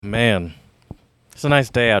Man, it's a nice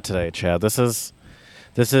day out today, Chad. This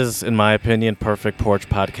is, in my opinion, perfect porch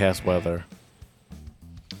podcast weather.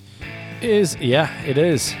 It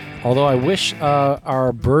is. Although I wish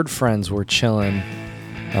our bird friends were chilling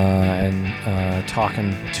and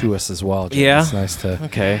talking to us as well. Jim. Yeah. It's nice to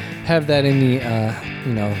Okay. have that in the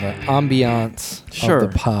the ambiance Sure.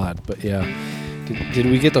 of the pod. But yeah, did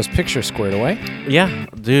we get those pictures squared away? Yeah,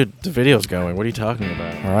 dude, the video's going. What are you talking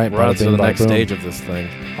about? All right, we're on bada to bing, the bada next boom. stage of this thing.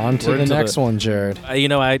 On to We're the into next the- one, Jared.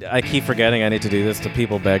 I keep forgetting I need to do this. The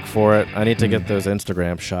people beg for it. I need to get those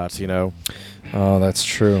Instagram shots. Oh, that's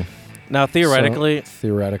true. Now, theoretically,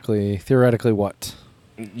 Theoretically, what?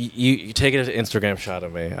 you take an Instagram shot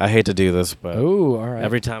of me. I hate to do this, but Oh, all right.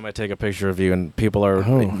 every time I take a picture of you, and people are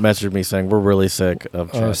Oh. messaging me saying we're really sick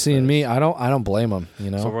of Chad's seeing face." me, I don't blame them.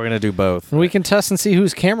 So we're gonna do both. And we can test and see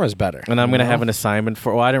whose camera's better. And I'm you going to know? have an assignment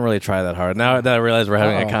for... Well, I didn't really try that hard. Now that I realize we're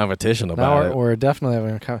having Uh-oh. a competition Now about it. we're definitely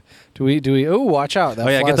having a do we? Oh, watch out! That Oh,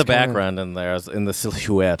 yeah, get fly's the coming in. background in there, in the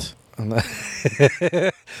silhouette.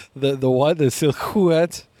 the what? The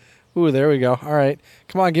silhouette. Ooh, there we go. All right,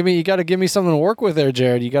 come on, you got to give me something to work with there,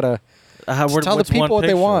 Jared. You got to tell the people what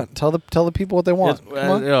they want. Tell the people what they want. Come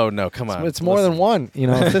on. Oh, no, come on. It's more than one.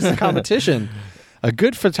 If this is a competition, a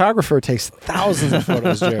good photographer takes thousands of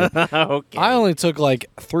photos, Jared. Okay. I only took like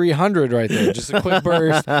 300 right there, just a quick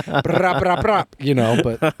burst, brap, brap,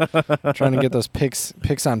 brap, but trying to get those pics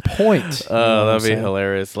on point. You know what I'm That'd be saying?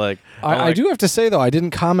 hilarious. I do have to say, though, I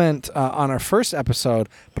didn't comment on our first episode,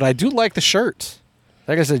 but I do like the shirt.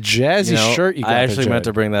 Like I said, jazzy shirt you got. I actually there, meant to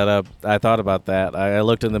Jared. bring that up. I thought about that. I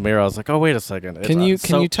looked in the mirror. I was like, oh, wait a second. Can you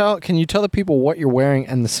tell the people what you're wearing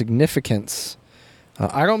and the significance?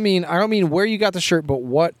 I don't mean where you got the shirt, but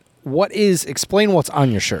explain what's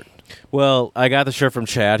on your shirt. Well, I got the shirt from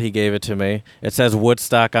Chad. He gave it to me. It says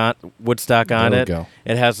Woodstock on There we it. go.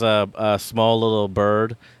 It has a small little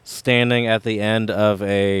bird standing at the end of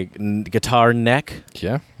a guitar neck.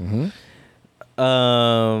 Yeah. Mm-hmm.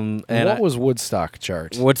 And what was Woodstock,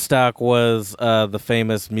 Jared? Woodstock was the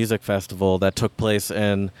famous music festival that took place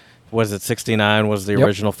in, was it 69 was the Yep.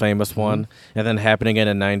 original famous one, and then happening again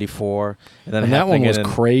in 94, and then And that one happening was in,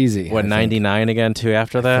 crazy. I what, think. 99 again too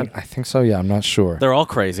after that? I think so. Yeah, I'm not sure. They're all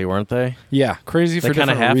crazy, weren't they? Yeah, crazy They for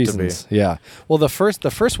kinda different have to be. reasons. Yeah. Well, the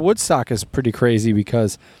first Woodstock is pretty crazy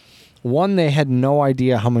because one, they had no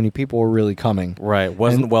idea how many people were really coming. Right,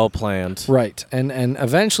 wasn't And- well planned. Right. And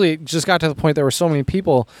eventually it just got to the point there were so many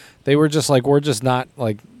people, they were just like, we're just not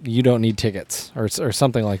like, you don't need tickets or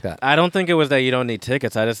something like that. I don't think it was that you don't need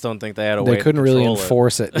tickets. I just don't think they had a way They to couldn't really control it.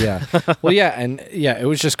 enforce it. Yeah. Well, yeah. And yeah, it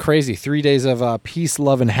was just crazy. 3 days of peace,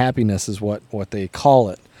 love, and happiness is what they call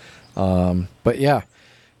it. But yeah.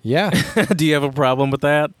 Yeah. Do you have a problem with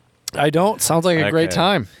that? I don't. Sounds like a great Okay.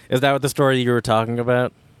 time. Is that what the story you were talking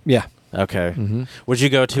about? Yeah. Okay. Mm-hmm. Would you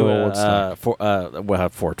go to Cool, a Woodstock.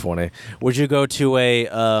 420? Would you go to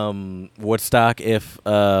a Woodstock if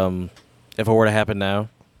it were to happen now?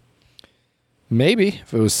 Maybe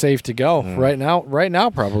if it was safe to go right now,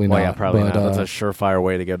 probably Well, not. yeah, probably but, not. That's a surefire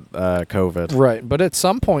way to get COVID. right. But at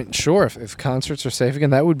some point, sure, if concerts are safe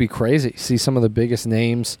again, that would be crazy. See some of the biggest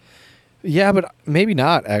names. Yeah, but maybe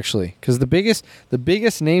not actually, because the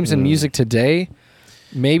biggest names in music today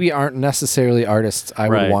maybe aren't necessarily artists I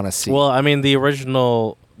would want to see. Well, I mean, the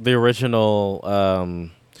original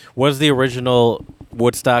was the original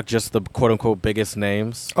Woodstock just the quote unquote biggest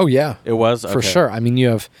names? oh yeah, It was for Okay. sure. I mean, you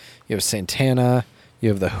have Santana, you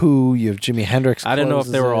have the Who, you have Jimi Hendrix. I didn't know if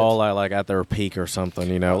they were closes it. all like at their peak or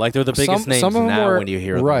something. Like they're the biggest names some of them now were, when you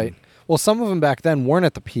hear right. them. Well, some of them back then weren't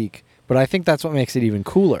at the peak, but I think that's what makes it even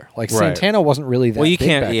cooler. Like Right. Santana wasn't really that. Well, you big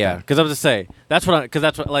can't, back yeah. then. Because I was to say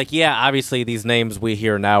obviously these names we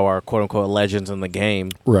hear now are quote unquote legends in the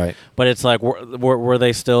game. Right. But it's like, were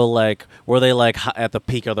they still like, at the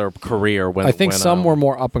peak of their career when? I think when, some were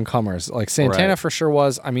more up and comers. Like Santana Right. for sure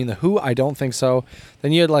was. I mean, the Who, I don't think so.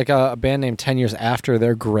 Then you had like a band named 10 Years After.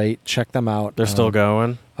 They're great. Check them out. They're still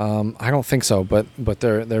going. I don't think so, but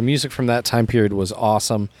their music from that time period was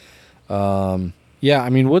awesome. Yeah,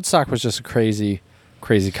 I mean, Woodstock was just a crazy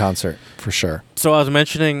concert for sure. So I was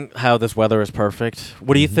mentioning how this weather is perfect.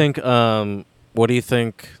 What do you think? What do you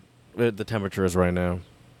think the temperature is right now?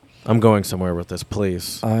 I'm going somewhere with this,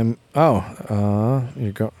 please. You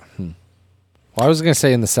go. Well, I was gonna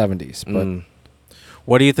say in the 70s, but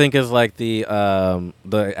What do you think is like the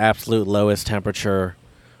absolute lowest temperature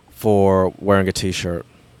for wearing a t-shirt?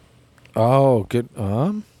 oh, good.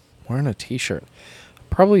 Wearing a t-shirt,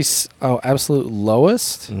 probably. Absolute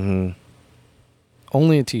lowest. Mm-hmm.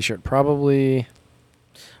 Only a t-shirt, probably.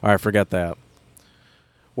 All right, forget that.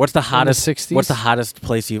 What's the hottest? 60s? What's the hottest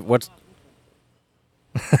place you?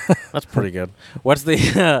 That's pretty good. What's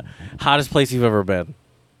the hottest place you've ever been?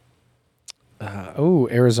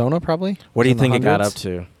 Arizona probably. What do you In the think it got up hundreds?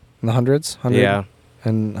 to? In the hundreds? 100 Yeah,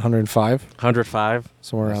 and 105, 105.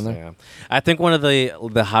 somewhere around there. Yeah. I think one of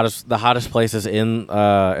the hottest places in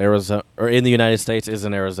Arizona or in the United States is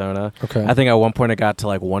in Arizona. Okay. I think at one point it got to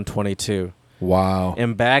like 122. Wow.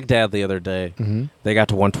 In Baghdad the other day, Hmm. they got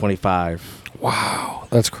to 125, Wow.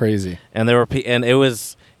 That's crazy. and it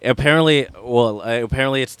was apparently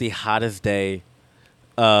it's the hottest day.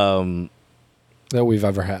 That we've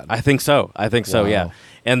ever had. I think so. Yeah. Wow.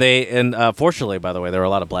 And fortunately, by the way, there were a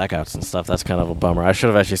lot of blackouts and stuff. That's kind of a bummer. I should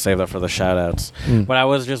have actually saved that for the shout outs. Mm. But I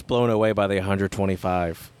was just blown away by the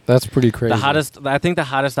 125. That's pretty crazy. I think the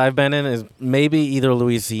hottest I've been in is maybe either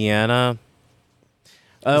Louisiana.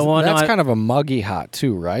 That's kind of a muggy hot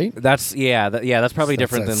too, right? That's probably That's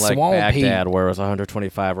different a than like swampy. Baghdad, where it was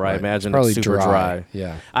 125. Where I imagine Probably it's super dry.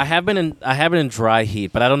 Yeah. I have been in dry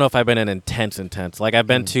heat, but I don't know if I've been in intense. Like I've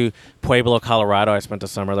been to Pueblo, Colorado. I spent a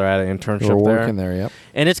summer there. I had an internship You were there. working there, yep.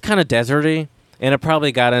 And it's kind of deserty, and it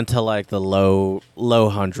probably got into like the low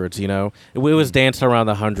hundreds. You know, it was danced around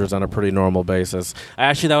the hundreds on a pretty normal basis.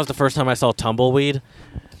 That was the first time I saw tumbleweed.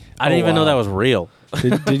 I didn't even know that was real.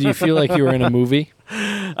 Did you feel like you were in a movie?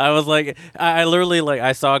 I was like, I literally like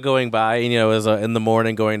I saw going by, and, it was in the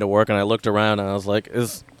morning going to work, and I looked around and I was like,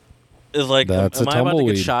 is like, That's am a I about to get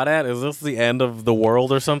tumbleweed. shot at? Is this the end of the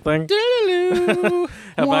world or something?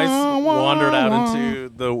 Have I wandered out into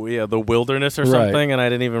the wilderness or Right. something, and I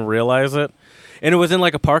didn't even realize it? And it was in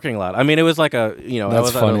like a parking lot. I mean, it was like I That's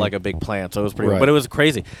was under funny. like a big plant, so it was pretty. Right. But it was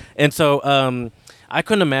crazy, and so I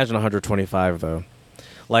couldn't imagine 125 though.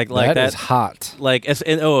 Like that that is hot. Like and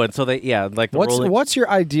so they like the rolling. What's your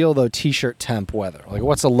ideal though t-shirt temp weather? Like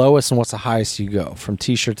what's the lowest and what's the highest you go from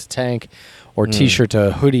t-shirt to tank, or t-shirt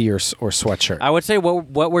to hoodie or sweatshirt? I would say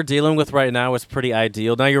what we're dealing with right now is pretty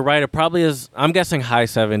ideal. Now you're right; it probably is. I'm guessing high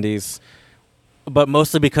 70s, but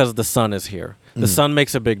mostly because the sun is here. The sun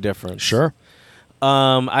makes a big difference. Sure.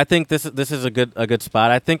 I think this is a good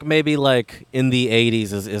spot. I think maybe like in the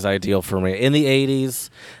 80s is ideal for me. In the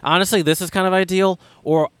 80s, honestly, this is kind of ideal.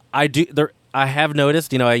 Or I have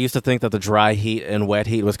noticed. I used to think that the dry heat and wet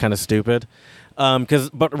heat was kind of stupid.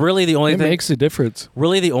 But really the only It thing makes a difference.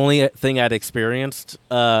 really the only thing I'd experienced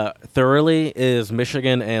thoroughly is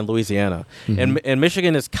Michigan and Louisiana. And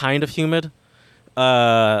Michigan is kind of humid.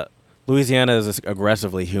 Louisiana is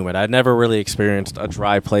aggressively humid. I'd never really experienced a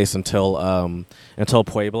dry place until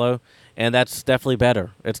Pueblo, and that's definitely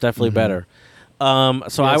better. It's definitely better.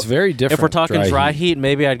 It's very different. If we're talking dry dry heat. heat,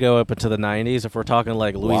 maybe I'd go up into the 90s. If we're talking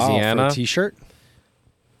like Louisiana, Wow, for a t-shirt?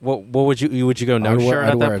 what would you go no shirt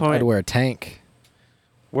at that point? I'd wear a tank.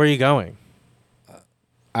 Where are you going?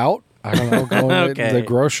 Out? I don't know. Going Okay. to the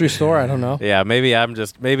grocery store? I don't know. Yeah, maybe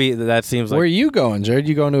that seems like Where are you going, Jared?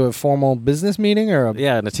 You going to a formal business meeting or a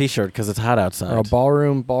in a t-shirt because it's hot outside. or a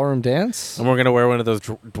ballroom dance? And we're gonna wear one of those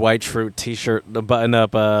Dwight Schrute t-shirt, the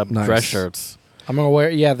button-up Nice. dress shirts. I'm gonna wear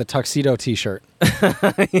the tuxedo T-shirt.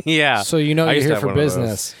 Yeah. So I you're used to here have for one of those.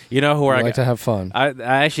 business. You know who You I like to have fun. I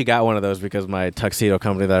actually got one of those because my tuxedo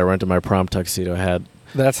company that I rented my prom tuxedo had.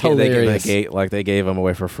 That's They hilarious. gave them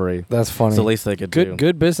away for free. That's funny. It's the least they could do.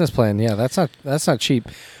 Good business plan. Yeah, that's not cheap.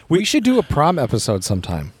 We should do a prom episode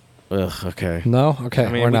sometime. Ugh, okay. No, okay,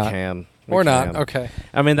 I mean, we're we not. can. We We're not. can. Okay.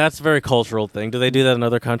 I mean, that's a very cultural thing. Do they do that in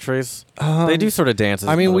other countries? They do sort of dances.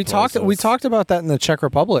 I in mean, other we talked places. about that in the Czech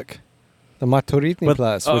Republic, the Maturitny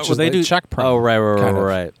class, which is they like do Czech prom. Oh, right. kind of.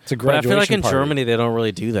 Right. It's a But I feel like graduation in party. Germany they don't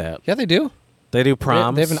really do that. Yeah, they do. They do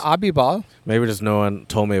proms. They have an Abi-Ball. Maybe just no one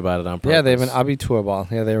told me about it on purpose. Yeah, they have an Abitur ball.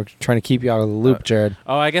 Yeah, they were trying to keep you out of the loop, Jared.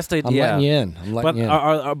 Oh, I guess they. I'm yeah. letting you in. I'm letting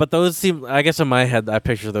But you in. but those seem. I guess in my head, I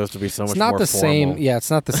picture those to be so much It's not more the same. formal. Yeah, it's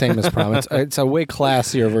not the same as prom. It's a way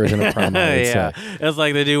classier version of prom. I would Yeah, say. it's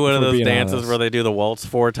like they do one If of we're those being dances honest. where they do the waltz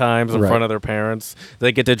 4 times in Right. front of their parents.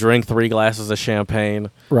 They get to drink 3 glasses of champagne,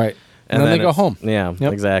 Right. And then they go it's- home. Yeah,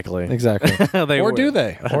 Yep. exactly. Exactly. They Or would. do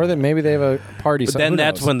they? Or that maybe they have a party. But then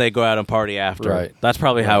that's when they go out and party after. Right. That's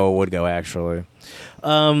probably how it would go, actually.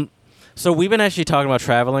 So we've been actually talking about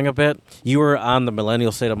traveling a bit. You were on the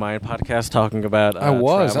Millennial State of Mind podcast talking about I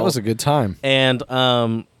was. That travel. was a good time. And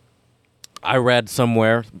I read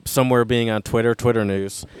somewhere being on Twitter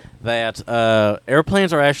news, that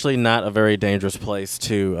airplanes are actually not a very dangerous place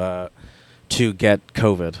to get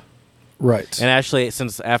COVID. Right. And actually,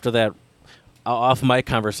 since after that off mic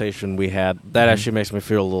conversation we had, that actually makes me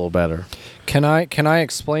feel a little better. Can I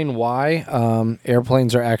explain why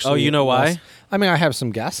airplanes are actually? Oh, you know why? less- I mean, I have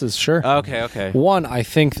some guesses. Sure. Okay. One, I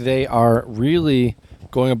think they are really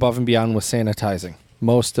going above and beyond with sanitizing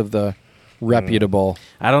most of the reputable.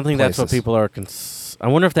 I don't think that's what places. people are I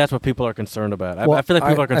wonder if that's what people are concerned about. Well, I feel like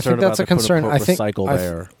people are concerned I think that's about a concern. I think recycled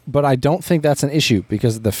air. but I don't think that's an issue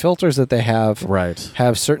because the filters that they have Right.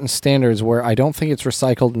 have certain standards where I don't think it's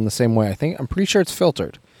recycled in the same way. I'm pretty sure it's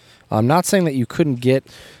filtered. I'm not saying that you couldn't get.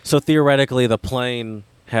 So theoretically, the plane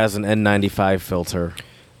has an N95 filter.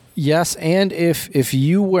 Yes, and if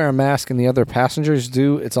you wear a mask and the other passengers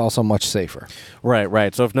do, it's also much safer.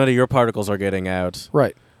 Right. So if none of your particles are getting out,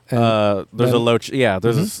 Right. And there's a then-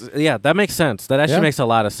 low. That makes sense. That actually Yeah. makes a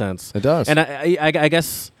lot of sense. It does. And I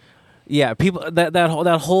guess, yeah, people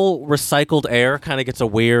that whole recycled air kind of gets a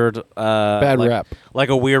weird Bad rep. like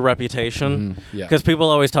a weird reputation. Yeah. Because people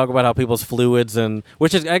always talk about how people's fluids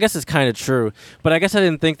which is I guess is kind of true. But I guess I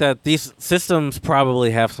didn't think that these systems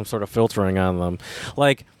probably have some sort of filtering on them,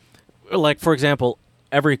 like for example.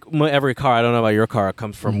 Every car, I don't know about your car, it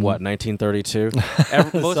comes from what, 1932?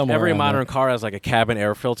 Somewhere Every around modern car has like a cabin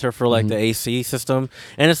air filter for like the AC system,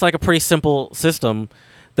 and it's like a pretty simple system,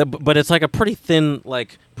 but it's like a pretty thin,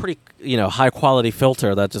 like pretty high quality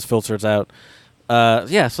filter that just filters out. So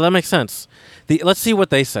that makes sense. Let's see what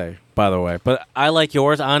they say, by the way. But I like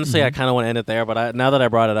yours. Honestly, I kind of want to end it there. But now that I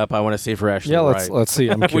brought it up, I want to see if we're actually right. Let's see.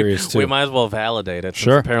 I'm curious too. We might as well validate it.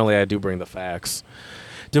 Sure. Since apparently, I do bring the facts.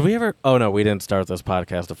 Did we ever? Oh no, we didn't start this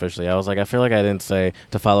podcast officially. I was like, I feel like I didn't say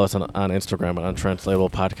to follow us on Instagram at Untranslatable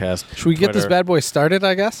Podcast. Should we get this Twitter. bad boy started?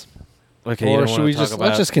 I guess. Okay, you Or don't should wanna we talk just about,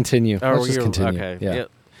 let's just continue? Oh, Let's just continue. Okay.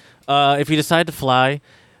 Yeah. If you decide to fly,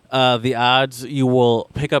 the odds you will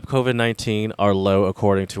pick up COVID-19 are low,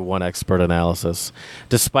 according to one expert analysis.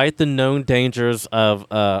 Despite the known dangers of,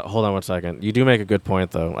 hold on one second. You do make a good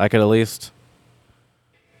point, though. I could at least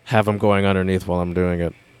have them going underneath while I'm doing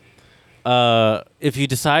it. If you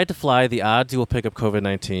decide to fly, the odds you will pick up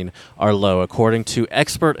COVID-19 are low, according to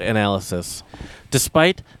expert analysis.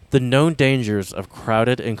 Despite the known dangers of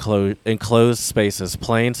crowded, enclosed spaces,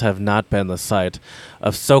 planes have not been the site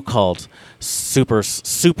of so-called super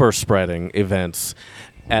spreading events,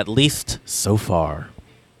 at least so far.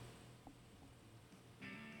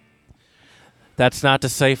 That's not to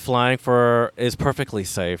say flying is perfectly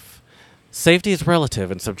safe. Safety is relative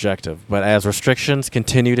and subjective, but as restrictions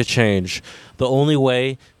continue to change, the only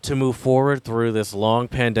way to move forward through this long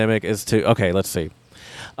pandemic is to... Okay, let's see.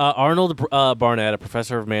 Arnold Barnett, a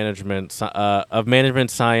professor of management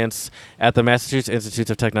science at the Massachusetts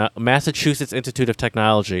Institute of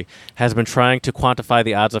Technology, has been trying to quantify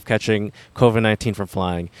the odds of catching COVID-19 from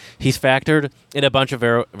flying. He's factored in a bunch of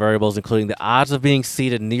variables, including the odds of being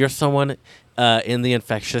seated near someone in the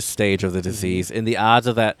infectious stage of the disease, and the odds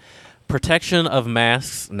of that protection of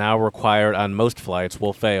masks now required on most flights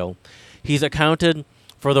will fail. He's accounted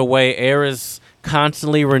for the way air is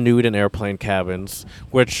constantly renewed in airplane cabins,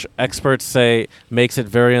 which experts say makes it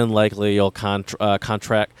very unlikely you'll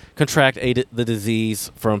contract the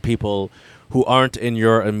disease from people who aren't in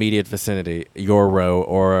your immediate vicinity, your row,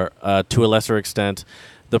 or to a lesser extent,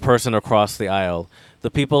 the person across the aisle. The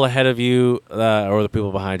people ahead of you or the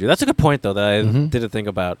people behind you. That's a good point, though, that I didn't think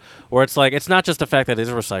about. Where it's like, it's not just the fact that it is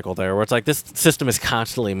recycled air, where it's like this system is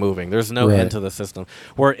constantly moving. There's no end to the system.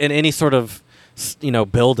 Where in any sort of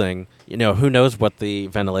building, who knows what the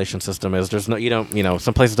ventilation system is. There's no,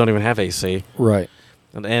 some places don't even have AC. Right.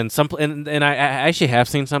 And some and I actually have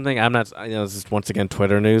seen something. I'm not. This is once again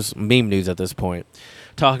Twitter news, meme news at this point,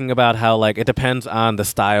 talking about how like it depends on the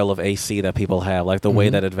style of AC that people have, like the way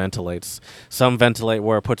that it ventilates. Some ventilate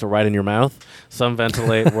where it puts it right in your mouth. Some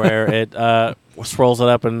ventilate where it swirls it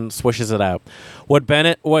up and swishes it out. What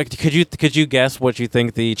could you guess what you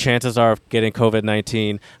think the chances are of getting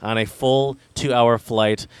COVID-19 on a full 2-hour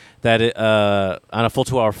flight? On a full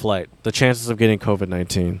 2-hour flight, the chances of getting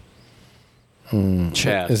COVID-19.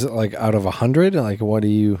 Chad, Is it like out of 100? Like what do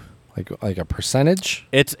you like a percentage?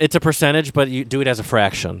 It's a percentage, but you do it as a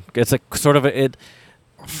fraction. It's a sort of a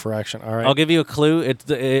fraction. All right. I'll give you a clue.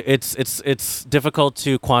 It's difficult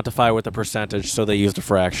to quantify with a percentage, so they used a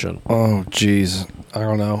fraction. Oh, geez. I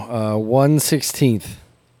don't know. 1/16.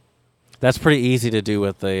 That's pretty easy to do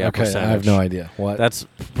with the percentage. I have no idea. What? That's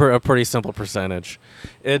a pretty simple percentage.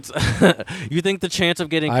 It's you think the chance of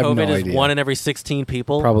getting I have COVID no is idea. 1 in every 16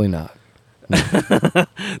 people? Probably not.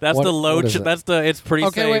 That's What- the low. what is it? That's the. It's pretty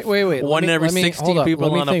safe. Wait. 1 in every 16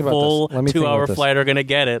 people on a full 2-hour flight are going to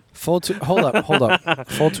get it. Hold up.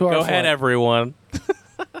 Full 2-hour Go flight. ahead, everyone.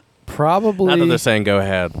 Probably. Not that they're saying go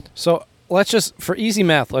ahead. So let's just, for easy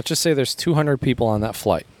math, let's just say there's 200 people on that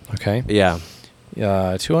flight. Okay. Yeah.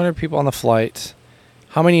 200 people on the flight.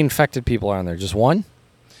 How many infected people are on there? Just one?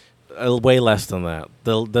 Way less than that.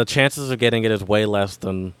 The chances of getting it is way less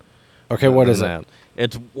than. Okay. What is that. it?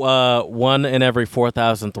 It's 1 in every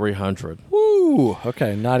 4,300. Woo. Woo!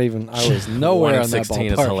 Okay, not even. I was nowhere 1 on in that 16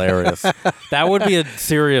 is ballpark. hilarious. That would be a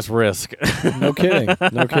serious risk. No kidding.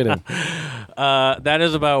 No kidding. That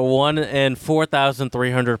is about 1 in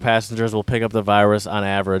 4,300 passengers will pick up the virus on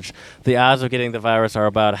average. The odds of getting the virus are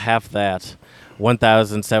about half that.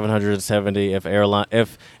 1,770 if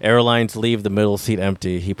airlines leave the middle seat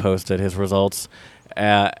empty. He posted his results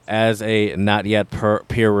as a not yet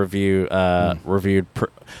peer reviewed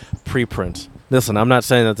preprint. Listen, I'm not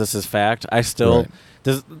saying that this is fact. I still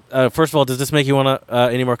does. First of all, does this make you want to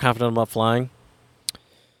any more confident about flying?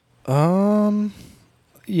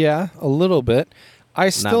 Yeah, a little bit. I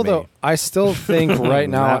still think right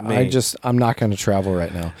now Not me. I'm not going to travel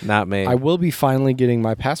right now. Not me. I will be finally getting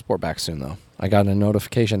my passport back soon though. I got a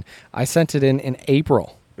notification. I sent it in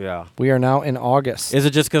April. Yeah. We are now in August. Is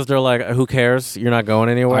it just because they're like, who cares? You're not going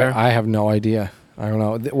anywhere? I have no idea. I don't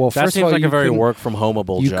know. Well, that first seems of all, like you a very couldn't- work from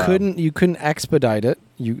homeable You job. couldn't expedite it.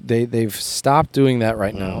 They've stopped doing that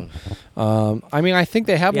right now. I mean, I think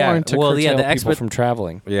they have Yeah, wanted to well, yeah, curtail the people from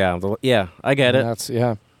traveling. Yeah, I get And it. That's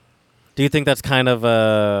Do you think that's kind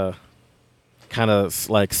of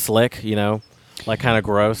like slick? You know, like kind of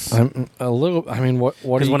gross? I'm a little. I mean, what?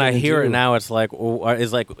 Because when I hear do? it now, it's like,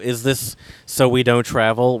 is this so we don't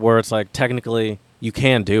travel? Where it's like technically you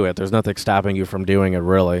can do it. There's nothing stopping you from doing it,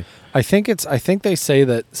 really. I think they say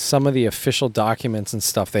that some of the official documents and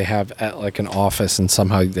stuff they have at like an office, and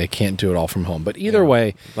somehow they can't do it all from home. But either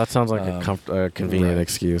way, That sounds like a convenient right.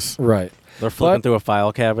 excuse. right, They're flipping But- through a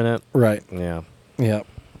file cabinet. right, Yeah.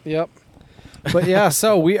 yep. But yeah,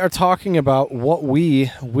 so we are talking about what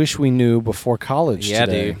we wish we knew before college Yeah,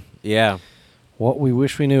 today. dude. Yeah. What we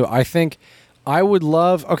wish we knew. I think I would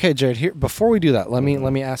love. Okay, Jared. Here, before we do that, let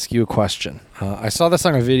me ask you a question. I saw this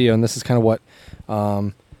on a video, and this is kind of what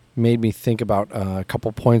made me think about a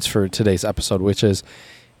couple points for today's episode, which is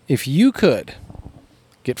if you could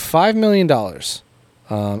get $5 million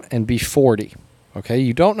and be 40. Okay,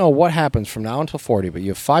 you don't know what happens from now until 40, but you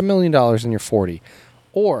have $5 million and you're 40,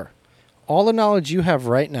 or all the knowledge you have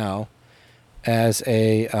right now as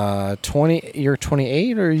a 20, you're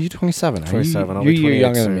 28 or are you 27? 27. I'll You're be 28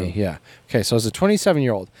 younger than soon. me. Yeah. Okay, so as a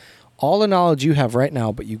 27-year-old, all the knowledge you have right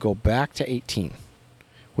now, but you go back to 18.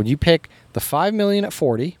 Would you pick the $5 million at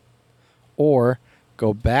 40, or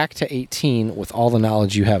go back to 18 with all the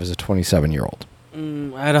knowledge you have as a 27-year-old?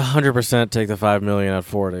 I'd 100% take the $5 million at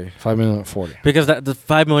 40 $5 million at 40. because the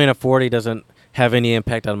 $5 million at 40 doesn't have any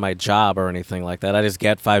impact on my job or anything like that. I just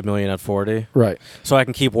get $5 million at 40, Right. so I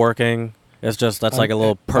can keep working. It's just that's like a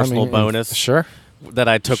little personal bonus Sure. that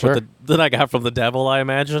I took Sure. that I got from the devil, I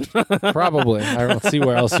imagine. Probably. I don't see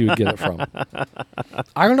where else you would get it from.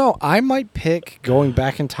 I don't know. I might pick going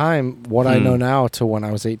back in time what I know now to when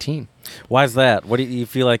I was 18. Why is that? What do you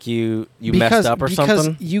feel like you messed up or because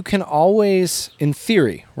something? you can always, in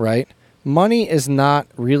theory, right? Money is not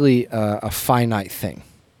really a finite thing,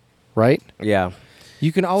 right? Yeah,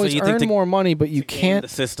 You can always you think earn to- more money, but you Game can't. the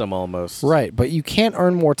system almost. Right, but you can't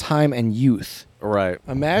earn more time and youth. Right.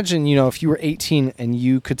 Imagine, if you were 18 and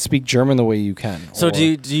you could speak German the way you can. So or-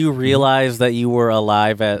 do you realize that you were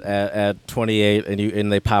alive at 28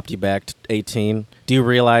 and they popped you back to 18? Do you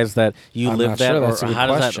realize that you I'm lived not that, sure. or That's a good how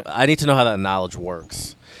does question. that? I need to know how that knowledge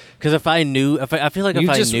works. Because if I knew, I feel like if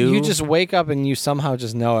I knew, you just wake up and you somehow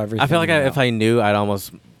just know everything. I feel like you know. if I knew, I'd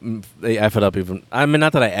almost F it up even. I mean,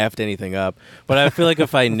 not that I effed anything up, but I feel like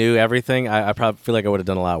if I knew everything, I probably feel like I would have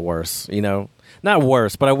done a lot worse. Not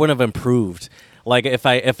worse, but I wouldn't have improved. Like if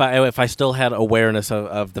I still had awareness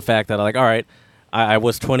of the fact that all right, I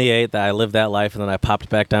was 28, that I lived that life, and then I popped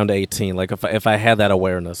back down to 18. Like if I had that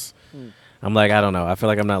awareness, I'm like, I don't know. I feel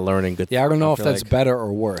like I'm not learning good. Yeah, I don't know if feel that's like- better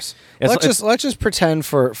or worse. It's- Let's just pretend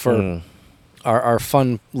for our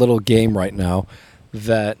fun little game right now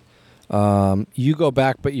that you go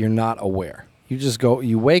back, but you're not aware.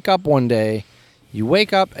 You wake up one day,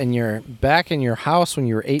 and you're back in your house when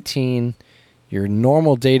you were 18. Your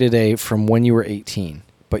normal day to day from when you were 18,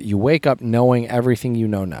 but you wake up knowing everything you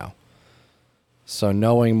know now. So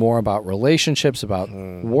knowing more about relationships, about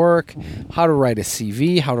work, how to write a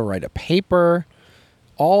CV, how to write a paper,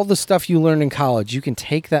 all the stuff you learned in college, you can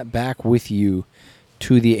take that back with you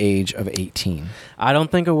to the age of 18. I don't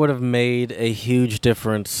think it would have made a huge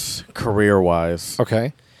difference career-wise.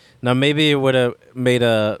 Okay. Now, maybe it would have made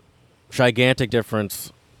a gigantic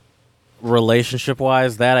difference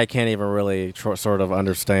relationship-wise. That I can't even really sort of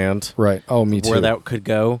understand Right. Oh, me too. where that could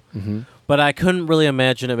go. Mhm. But I couldn't really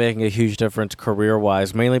imagine it making a huge difference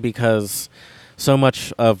career-wise, mainly because so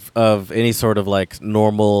much of any sort of like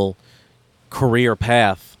normal career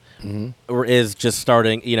path or is just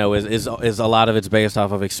starting. Is a lot of it's based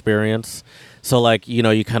off of experience. So like you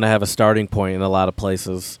kind of have a starting point in a lot of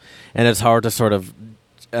places, and it's hard to sort of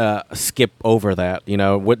skip over that.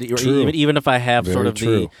 True. Even if I have Very sort of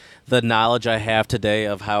true. the knowledge I have today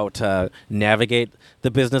of how to navigate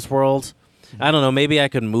the business world. I don't know. Maybe I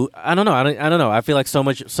could move. I don't know. I don't know. I feel like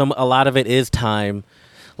a lot of it is time.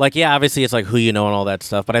 Like, yeah, obviously it's like who you know and all that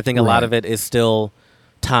stuff, but I think a lot Right. of it is still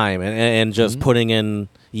time and just putting in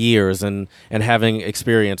years and having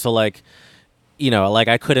experience. So like, like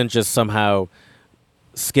I couldn't just somehow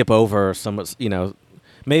skip over some.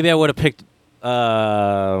 Maybe I would have picked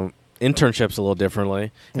internships a little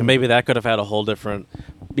differently, and maybe that could have had a whole different,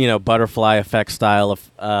 butterfly effect style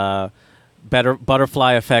of. Better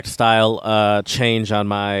butterfly effect style change on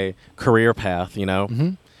my career path,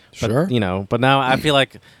 Sure. But now I feel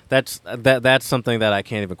like that's something that I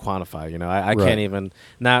can't even quantify. I Right. can't even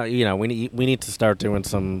now. We need to start doing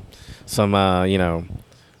some I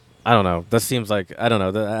don't know. That seems like I don't know.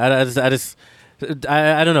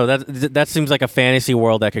 I don't know. That seems like a fantasy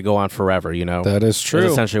world that could go on forever. That is true.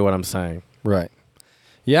 That's essentially what I'm saying. Right.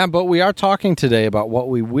 Yeah, but we are talking today about what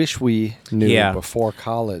we wish we knew Yeah. before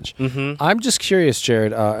college. Mm-hmm. I'm just curious,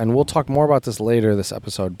 Jared, and we'll talk more about this later this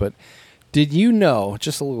episode, but did you know,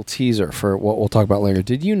 just a little teaser for what we'll talk about later,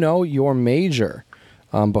 did you know your major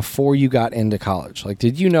before you got into college? Like,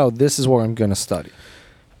 did you know this is where I'm going to study?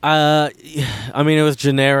 I mean, it was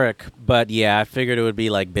generic, but yeah, I figured it would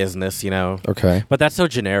be like business, Okay. But that's so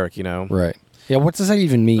generic, Right. Yeah, what does that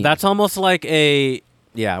even mean? That's almost like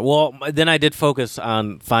well, then I did focus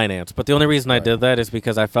on finance, but the only reason I Right. did that is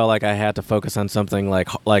because I felt like I had to focus on something like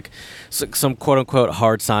some quote unquote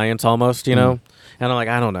hard science almost, And I'm like,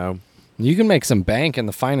 I don't know. You can make some bank in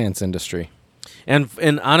the finance industry. And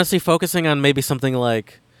honestly, focusing on maybe something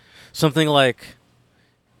like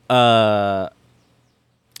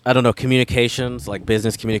I don't know, communications, like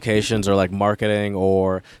business communications or like marketing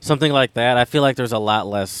or something like that. I feel like there's a lot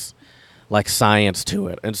less like science to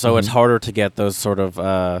it, and so it's harder to get those sort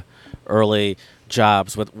of early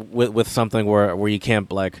jobs with something where you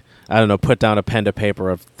can't, like, I don't know, put down a pen to paper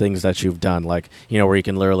of things that you've done, like, where you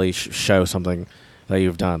can literally show something that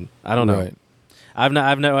you've done. I don't know. Right.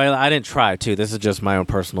 I didn't try to. This is just my own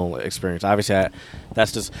personal experience. Obviously,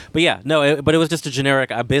 but yeah, no. But it was just a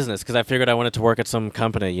generic business because I figured I wanted to work at some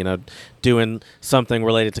company, doing something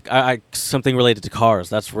related to cars.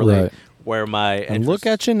 That's really Right. where my And interest- look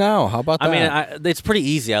at you now. How about that? I mean, it's pretty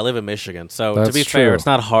easy. I live in Michigan, so to That's be true. fair, it's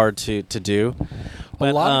not hard to do. But,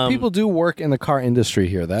 a lot of people do work in the car industry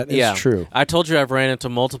here. That is true. I told you I've ran into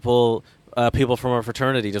multiple people from our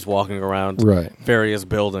fraternity just walking around Right. various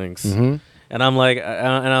buildings. Mm-hmm. And I'm like,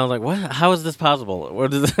 and I was like, what? How is this possible?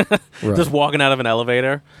 Right. Just walking out of an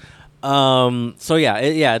elevator. So yeah,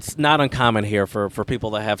 it's not uncommon here for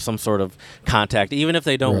people to have some sort of contact, even if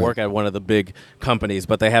they don't Right. work at one of the big companies,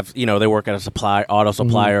 but they have, they work at a auto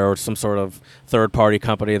supplier or some sort of third party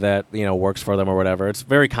company that works for them or whatever. It's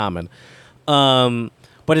very common. But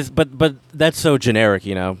that's so generic,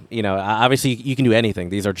 Obviously, you can do anything.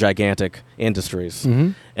 These are gigantic industries,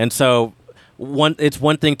 and so. It's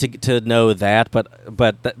one thing to know that, but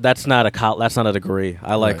that's not a degree.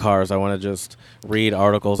 I like Right. cars. I want to just read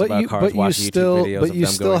articles about cars, watch YouTube videos. But of you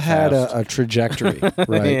them still going had fast. a trajectory,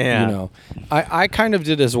 right? Yeah. I kind of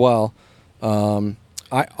did as well.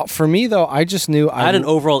 For me though, I just knew I had an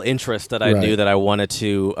overall interest that I Right. knew that I wanted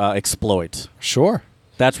to exploit. Sure.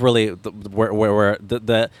 That's really where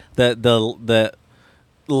the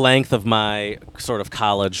length of my sort of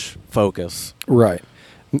college focus. Right.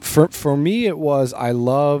 For me, it was I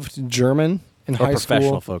loved German in Or high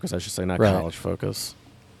professional school. focus, I should say, not Right. college focus.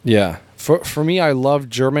 Yeah. For me, I loved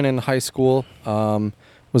German in high school.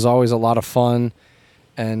 Was always a lot of fun,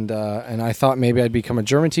 and I thought maybe I'd become a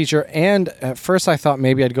German teacher. And at first, I thought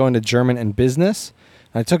maybe I'd go into German and business.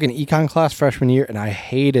 I took an econ class freshman year, and I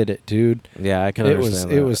hated it, dude. Yeah, I can It understand was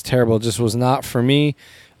that. it was terrible. It just was not for me.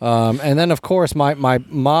 And then of course my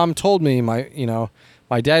mom told me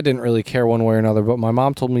my dad didn't really care one way or another, but my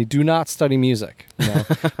mom told me do not study music.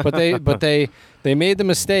 But they made the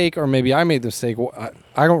mistake, or maybe I made the mistake.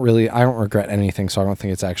 I don't regret anything, so I don't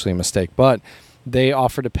think it's actually a mistake. But they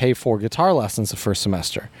offered to pay for guitar lessons the first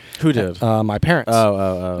semester. Who did? My parents.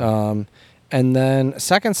 Oh. And then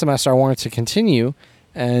second semester I wanted to continue,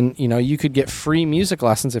 and you could get free music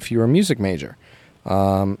lessons if you were a music major.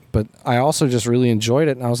 But I also just really enjoyed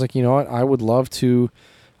it, and I was like, you know what, I would love to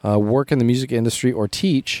work in the music industry or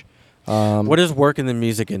teach. What does work in the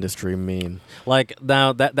music industry mean? Like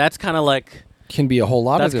now that's kind of like can be a whole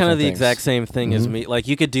lot That's of kind of different the things. exact same thing as me. Like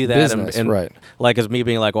you could do that, Business, and right. like as me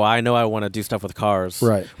being like, well, I know I want to do stuff with cars,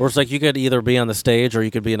 Right. Or it's like you could either be on the stage or you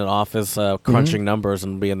could be in an office crunching numbers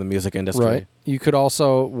and be in the music industry. Right. You could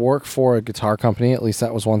also work for a guitar company. At least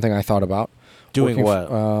that was one thing I thought about. Doing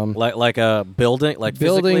Working what? Like a building, like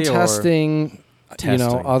building, physically, or testing,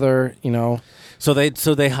 testing. other, So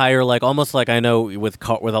they hire like almost like I know with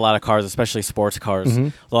with a lot of cars, especially sports cars,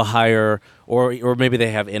 Mhm. they'll hire or maybe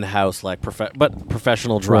they have in-house like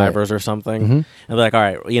professional drivers or something, Mhm. and they're like, all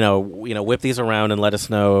right, whip these around and let us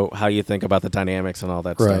know how you think about the dynamics and all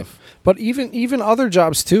that right. stuff. But even other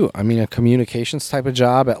jobs too. I mean, a communications type of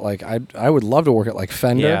job at like I would love to work at like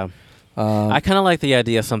Fender. Yeah, I kind of like the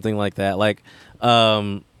idea of something like that, like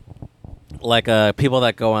people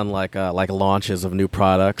that go on like launches of new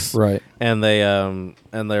products, Right. and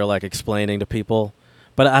they're like explaining to people.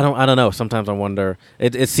 But I don't know. Sometimes I wonder.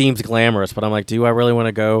 It seems glamorous, but I'm like, do I really want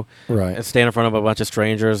to go Right. and stand in front of a bunch of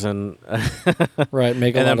strangers and Right.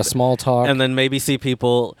 Make a And lot then- of small talk. and then maybe see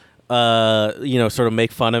people, sort of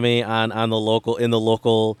make fun of me on the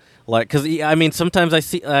local like because I mean sometimes I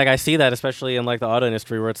see that especially in like the auto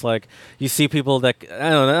industry where it's like you see people that I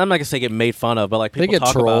don't know, I'm not gonna say get made fun of, but like people They get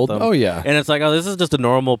talk trolled. about them. Oh, yeah. And it's like, oh, this is just a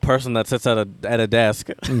normal person that sits at a desk.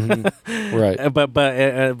 Mhm. Right.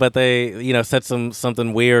 But they said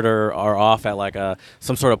something weird or off at like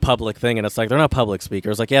some sort of public thing, and it's like they're not public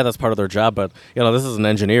speakers. Like, yeah, that's part of their job, but this is an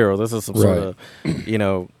engineer or this is some sort of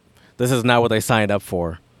this is not what they signed up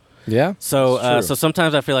for. Yeah. So It's true. so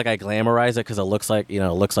sometimes I feel like I glamorize it because it looks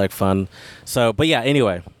like fun. So but yeah,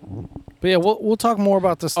 anyway. But yeah, we'll talk more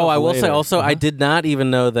about this stuff Oh, I will say later. also, I Uh-huh. did not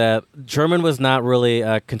even know that German was not really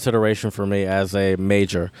a consideration for me as a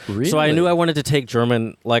major. So I Really? knew I wanted to take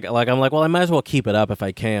German. Like I'm like, well, I might as well keep it up if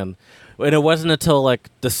I can. And it wasn't until like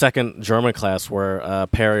the second German class where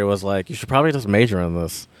Perry was like, you should probably just major in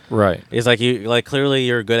this. Right. He's like, clearly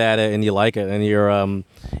you're good at it and you like it and you're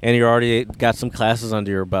already got some classes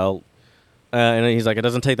under your belt. And he's like, it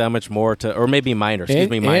doesn't take that much more to, or maybe minor. Excuse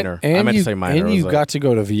me, minor. I meant to say minor. And It you was got to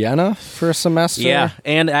go to Vienna for a semester. yeah,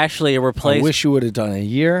 and actually it replaced. I wish you would have done a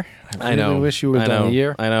year. I know. really wish you would have done a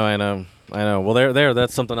year. I know. Well, there.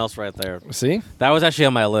 That's something else right there. See? That was actually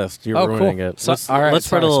on my list. You're ruining cool. it. So, Let's, all right, let's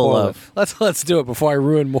spread a sorry, little spoiled love. it. Let's do it before I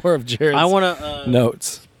ruin more of Jared's I want to.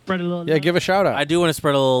 notes. Spread a little Yeah, love. give a shout out. I do want to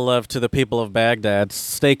spread a little love to the people of Baghdad.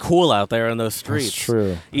 Stay cool out there in those streets. That's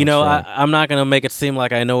true. You know, That's right. I'm not going to make it seem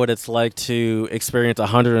like I know what it's like to experience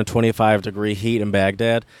 125-degree heat in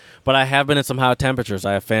Baghdad, but I have been in some hot temperatures.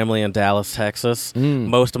 I have family in Dallas, Texas.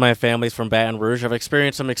 Most of my family's from Baton Rouge. I've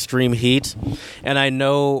experienced some extreme heat, and I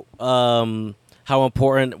know how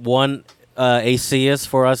important AC is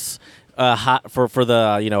for us, hot for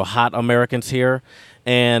the hot Americans here.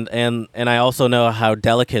 And I also know how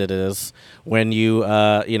delicate it is when you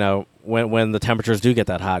when the temperatures do get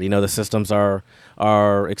that hot. The systems are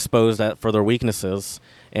exposed for their weaknesses,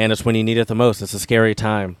 and it's when you need it the most. It's a scary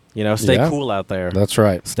time. Stay Yeah. cool out there. That's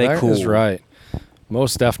right. Stay That cool. is right.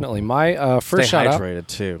 Most definitely. My first Stay shout out. hydrated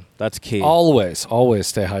too. That's key. Always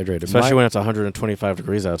stay hydrated. Especially when it's 125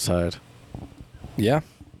 degrees outside. Yeah.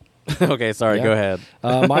 Okay, sorry. Yeah. Go ahead.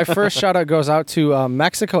 My first shout out goes out to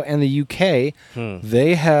Mexico and the UK.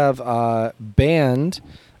 They have banned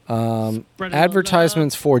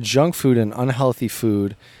advertisements for junk food and unhealthy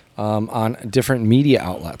food on different media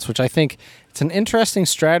outlets, which I think it's an interesting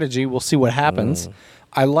strategy. We'll see what happens.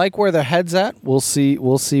 I like where their head's at. We'll see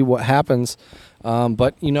what happens.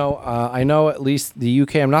 But I know at least the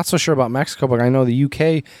UK. I'm not so sure about Mexico, but I know the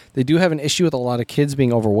UK. They do have an issue with a lot of kids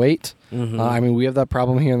being overweight. I mean, we have that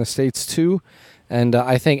problem here in the States too, and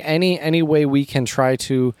I think any way we can try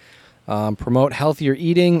to promote healthier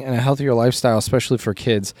eating and a healthier lifestyle, especially for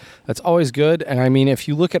kids, that's always good. And I mean, if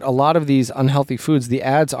you look at a lot of these unhealthy foods, the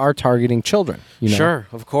ads are targeting children. Sure,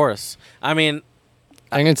 of course. I mean,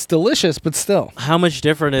 and it's delicious, but still, how much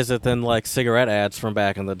different is it than like cigarette ads from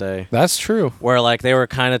back in the day? that's true. Where like they were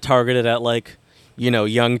kind of targeted at like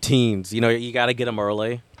young teens. You got to get them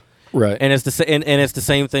early, Right. and it's the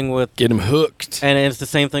same thing with get them hooked. and it's the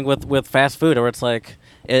same thing with fast food, or it's like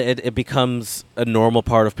it becomes a normal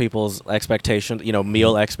part of people's expectations,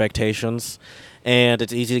 meal expectations, and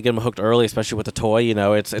it's easy to get them hooked early, especially with the toy.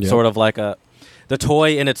 It's Yep. sort of like the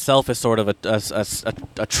toy in itself is sort of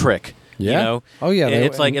a trick. Yeah. Oh yeah.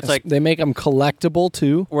 It's like they make them collectible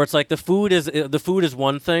too. where it's like the food is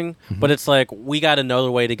one thing, but it's like we got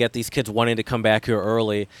another way to get these kids wanting to come back here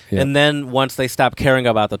early, Yeah. and then once they stop caring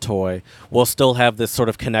about the toy, we'll still have this sort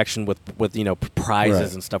of connection with prizes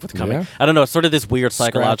Right. and stuff with coming. Yeah. I don't know. It's sort of this weird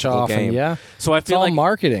psychological Scratch off game. and yeah. So I It's feel all like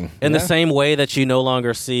marketing. in yeah. the same way that you no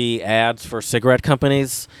longer see ads for cigarette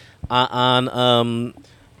companies on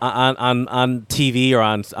on TV or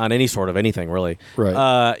on any sort of anything really. Right.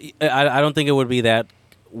 I don't think it would be that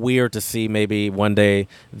weird to see maybe one day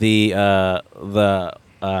the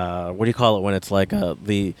what do you call it when it's like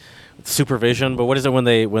the supervision? But what is it when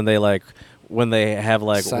they have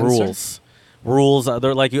like Censor? rules?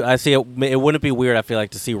 They're like I see it. It wouldn't be weird. I feel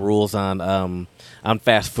like to see rules on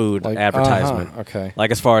fast food Like, advertisement. Okay.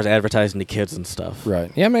 Like as far as advertising to kids and stuff.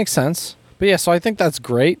 Right. Yeah, makes sense. But yeah, so I think that's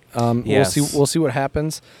great. Yes. We'll see what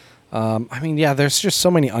happens. I mean, yeah, there's just so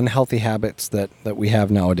many unhealthy habits that we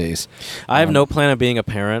have nowadays. I have no plan of being a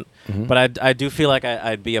parent, Mhm. but I do feel like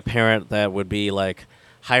I'd be a parent that would be like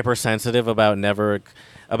hypersensitive about never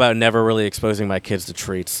really exposing my kids to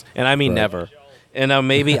treats, and I mean Right. never. And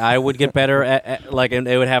maybe I would get better at like, and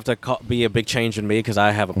it would have to be a big change in me because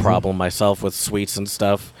I have a problem myself with sweets and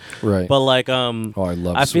stuff. Right. But like, oh, I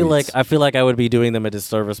love I feel sweets. like I would be doing them a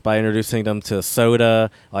disservice by introducing them to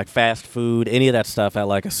soda, like fast food, any of that stuff at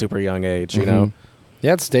like a super young age, you know. Mhm.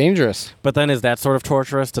 Yeah, it's dangerous. But then is that sort of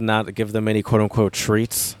torturous to not give them any quote unquote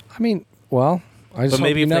treats? I mean, well, I just But hope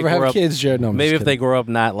maybe you if they never grow have up- kids, Jared. No, I'm Maybe just if they kidding. grow up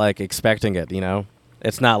not like expecting it, you know,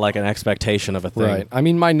 it's not like an expectation of a thing. Right. I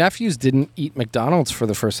mean, my nephews didn't eat McDonald's for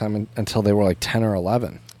the first time until they were like 10 or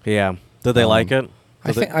 11. Yeah. Did they like it? I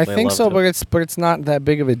Did think they think so, loved it? but it's not that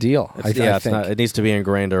big of a deal. I It's think. not. It needs to be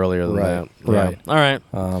ingrained earlier than Right, that. right. Yeah. All right.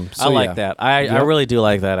 So I like yeah. that. I Yep. really do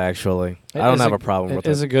like that. Actually, It I don't is have a problem with it.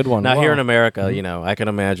 It is a good one. Now here Well, in America, you know, I can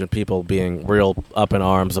imagine people being real up in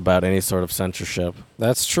arms about any sort of censorship.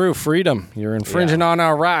 that's true. Freedom. You're infringing on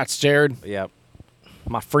our rights, Jared. Yep.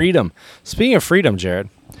 My freedom. Speaking of freedom, Jared,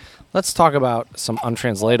 let's talk about some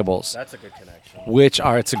untranslatables, That's a good connection. which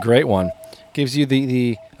are, it's a great one. Gives you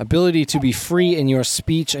the ability to be free in your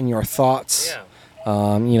speech and your thoughts.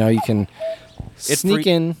 Yeah. You know, you can It sneak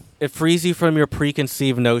free- in. It frees you from your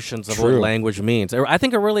preconceived notions of True. what language means. I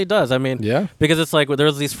think it really does. I mean, Yeah. because it's like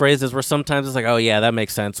there's these phrases where sometimes it's like, oh yeah, that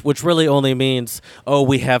makes sense, which really only means, oh,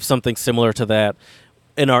 we have something similar to that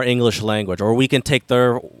in our English language, or we can take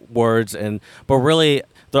their words but really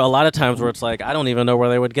there are a lot of times where it's like I don't even know where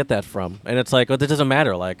they would get that from, and it's like, well, it doesn't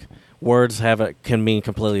matter. Like words can mean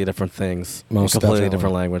completely different things Most in completely definitely.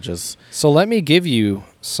 different languages. So let me give you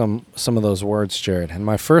some of those words, Jared. And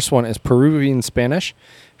my first one is Peruvian Spanish.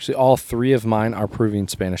 Actually, all three of mine are Peruvian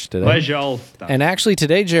Spanish today. Пожалуйста. And actually,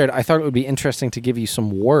 today, Jared, I thought it would be interesting to give you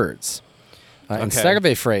some words. Instead of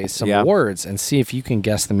a phrase, some Yeah. words, and see if you can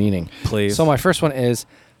guess the meaning. Please. So my first one is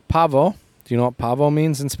pavo. Do you know what pavo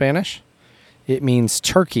means in Spanish? It means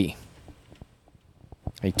turkey.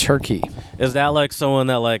 A turkey. Is that like someone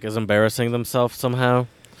that like is embarrassing themselves somehow?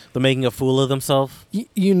 They're making a fool of themselves?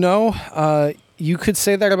 You could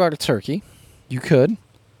say that about a turkey. You could.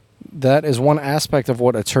 That is one aspect of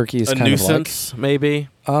what a turkey is A kind nuisance, maybe?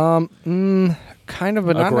 of like. Kind of,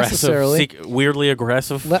 but not necessarily. Weirdly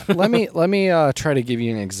aggressive. let me try to give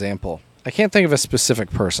you an example. I can't think of a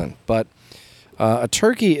specific person, but a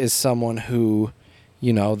turkey is someone who,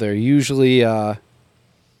 you know, they're usually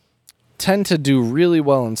tend to do really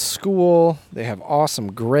well in school. They have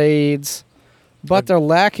awesome grades, but they're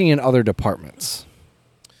lacking in other departments.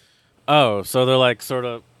 Oh, so they're like sort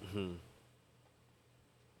of.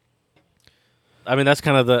 I mean, that's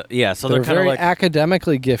kind of the So they're they're kind of very like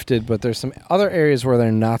academically gifted, but there's some other areas where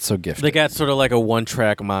they're not so gifted. they got sort of like a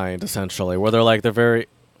one-track mind, essentially, where they're like they're very.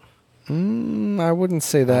 I wouldn't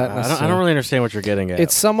say that. I don't really understand what you're getting at.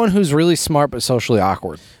 It's someone who's really smart but socially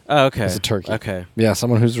awkward. oh, okay. It's a turkey. Okay, Yeah,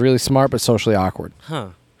 someone who's really smart but socially awkward. huh?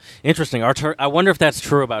 Interesting. I wonder if that's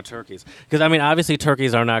true about turkeys, because I mean, obviously,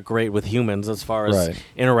 turkeys are not great with humans as far as Right.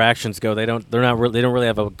 interactions go. They don't really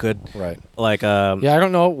have a good Right. like. Yeah, I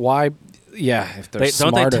don't know why. Yeah, if they're Don't they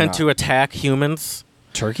smart or tend not. to attack humans?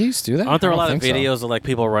 Turkeys do that? Aren't there I a don't lot of think so. videos of like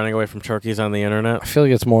people running away from turkeys on the internet? I feel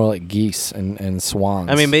like it's more like geese and swans.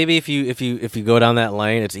 I mean, maybe if you go down that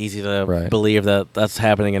lane, it's easy to Right. believe that that's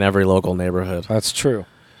happening in every local neighborhood. That's true.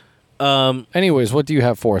 Anyways, what do you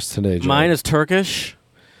have for us today, Joe? mine is Turkish,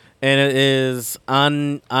 and it is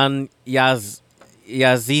on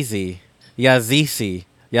Yazisi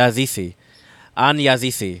on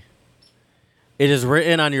Yazisi. It is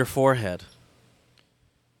written on your forehead.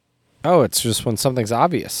 Oh, it's just when something's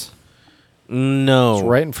obvious. No, It's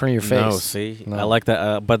right in front of your face. No, see, No. I like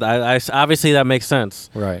that, but I obviously that makes sense.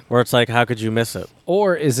 Right. Where it's like, how could you miss it?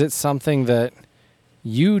 Or is it something that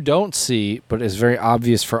you don't see but is very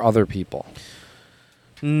obvious for other people?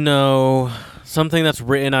 No, something that's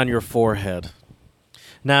written on your forehead.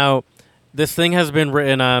 Now, this thing has been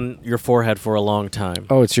written on your forehead for a long time.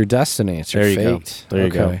 Oh, it's your destiny. It's your There you go. fate. There you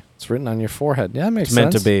go. Okay. It's written on your forehead. Yeah, that makes It's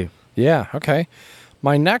meant sense. to be. Yeah, okay.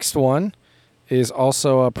 My next one is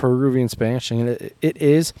also a Peruvian Spanish, and it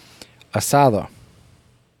is asado.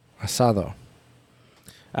 Asado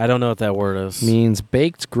I don't know what that word is. means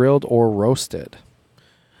baked, grilled, or roasted.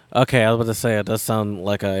 Okay, I was about to say it does sound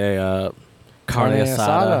like a carne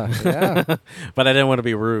asada. Yeah. But I didn't want to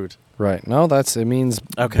be rude. Right. No, it means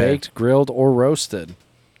Okay. baked, grilled, or roasted.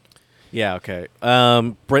 Yeah, okay.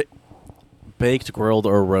 Baked, grilled,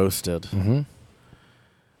 or roasted. Mm-hmm.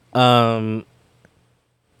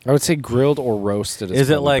 I would say grilled or roasted is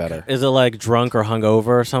it probably like better. is it like drunk or hungover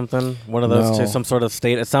or something? One of those No. two, some sort of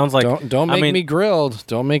state. It sounds like Don't make me grilled.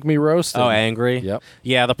 Don't make me roasted. Oh, angry? Yep.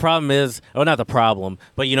 Yeah, the problem is, not the problem,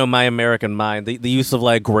 but my American mind, the use of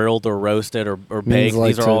like grilled or roasted or baked,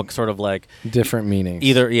 like these are to- all sort of like Different meanings.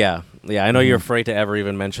 either, yeah. I know you're afraid to ever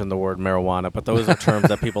even mention the word marijuana, but those are terms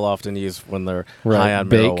that people often use when they're right. high on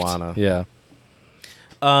baked. marijuana. Yeah.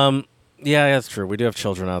 Yeah, that's true. We do have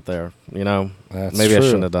children out there, That's Maybe I true.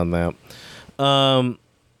 shouldn't have done that. I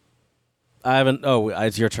haven't. Oh,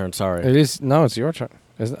 it's your turn. Sorry. It is. No, it's your turn.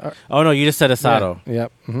 Isn't it? Oh no, you just said asado. Yeah.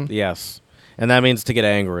 Yep. Mm-hmm. Yes, and that means to get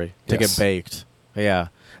angry, to Yes. get baked. Yeah,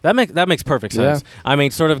 that makes perfect sense. I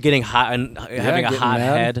mean, sort of getting hot and having a getting hot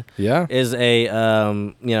mad. head Yeah. is a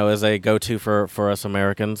is a go-to for us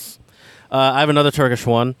Americans. I have another Turkish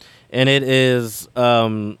one, and it is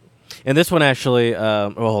and this one actually.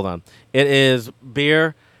 Hold on. It is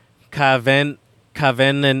bir kavenin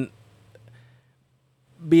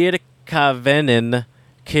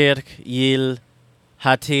 40 yıl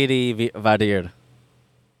hatiri vardır.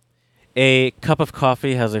 A cup of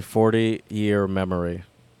coffee has a 40-year memory.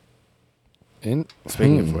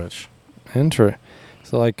 Speaking of which.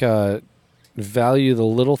 So like value the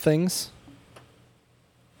little things?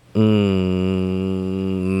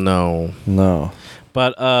 No. No.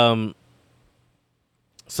 But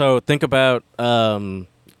so think about the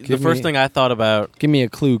Give first me- thing I thought about. Give me a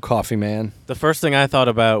clue, coffee man. The first thing I thought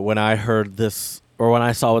about when I heard this or when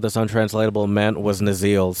I saw what this untranslatable meant was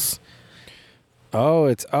Nazils. Oh,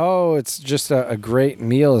 it's just a great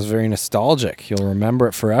meal. It's very nostalgic. You'll remember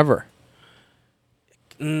it forever.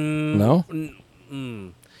 No?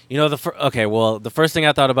 The first thing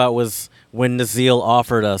I thought about was when Nazil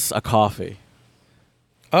offered us a coffee.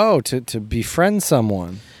 Oh, to befriend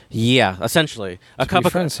someone. Yeah, essentially a cup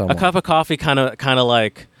befriend someone. of coffee, kind of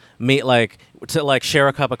like me, like to like share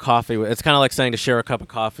a cup of coffee. It's kind of like saying to share a cup of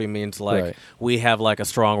coffee means like Right. we have like a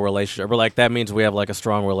strong relationship, or like that means we have like a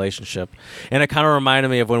strong relationship. And it kind of reminded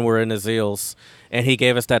me of when we were in Nazil's, and he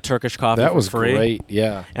gave us that Turkish coffee That for was free. great.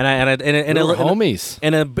 Yeah. And We were homies.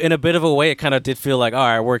 In a bit of a way, it kind of did feel like,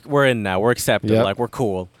 all right, we're in now, we're accepted, Yep. like we're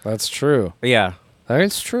cool. That's true. Yeah.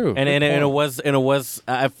 That's true. And Good it point. was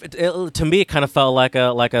to me it kind of felt like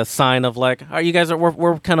a sign of like, oh, you guys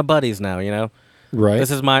we're kind of buddies now, right. This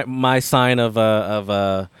is my sign of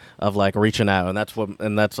like reaching out, and that's I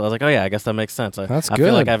was like, oh yeah, I guess that makes sense. That's I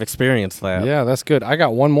feel like good. I've experienced that. Yeah, that's good. I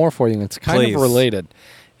got one more for you. And it's kind Please. of related.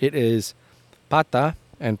 It is pata,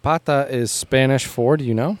 and pata is Spanish for, do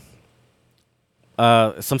you know?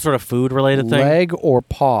 Some sort of food related thing. Leg or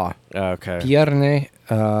paw. Okay.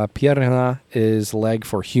 Pierna is leg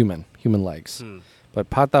for human legs. But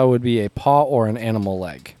pata would be a paw or an animal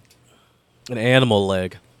leg. An animal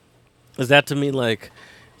leg. Is that to mean like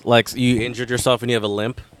you injured yourself and you have a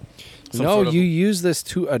limp? Some No, sort of- you use this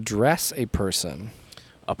to address a person.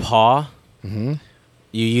 a paw. Mm-hmm.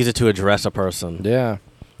 You use it to address a person. Yeah.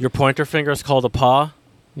 Your pointer finger is called a paw.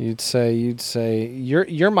 You'd say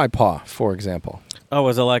you're my paw, for example. Oh,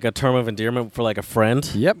 is it like a term of endearment for like a friend?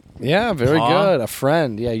 Yep. Yeah, very Paw? good. A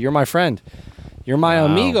friend. Yeah, you're my friend. You're my Wow.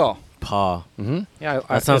 amigo. Paw. Mm-hmm. Yeah,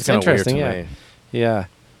 That sounds it's kind of weird to interesting. Yeah. me. Yeah.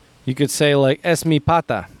 You could say like es mi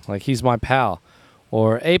pata, like he's my pal,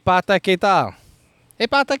 or hey pata qué tal? Hey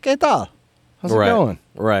pata qué tal? How's Right. it going?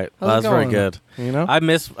 Right. How's it That's very going? good. You know, I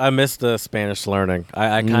miss the Spanish learning.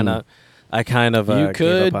 I kind of you gave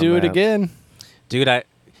could up on do it that. again. Dude.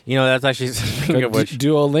 That's actually speaking of Go which.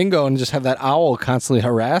 Duolingo and just have that owl constantly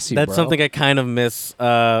harass you. That's bro. something I kind of miss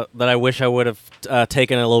that I wish I would have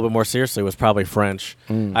taken a little bit more seriously was probably French.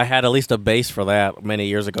 I had at least a base for that many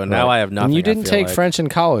years ago. Now Right. I have nothing. And you I didn't feel take like. French in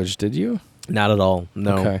college, did you? Not at all.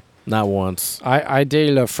 No. Okay. Not once. I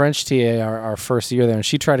dated a French TA our first year there, and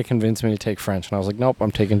she tried to convince me to take French, and I was like, nope,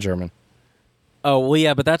 I'm taking German. Oh, well,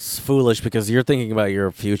 yeah, but that's foolish because you're thinking about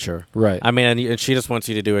your future. Right. I mean, and she just wants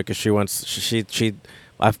you to do it because she wants,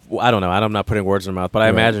 I don't know. I'm not putting words in her mouth, but I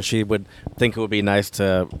Right. imagine she would think it would be nice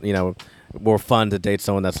to, more fun to date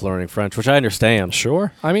someone that's learning French, which I understand.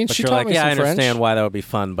 Sure. I mean, But she you're taught like, me yeah, some I understand French. why that would be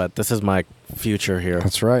fun, but this is my future here.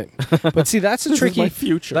 That's right. But see, that's the This is tricky my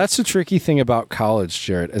future. That's the tricky thing about college,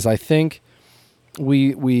 Jared, is I think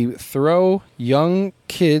we throw young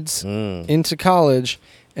kids into college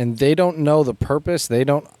and they don't know the purpose.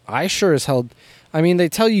 I sure as hell I mean, they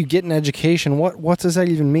tell you get an education. What does that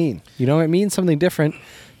even mean? You know, it means something different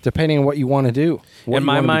depending on what you want to do. In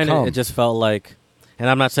my mind, it just felt like, and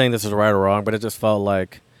I'm not saying this is right or wrong, but it just felt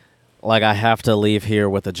like I have to leave here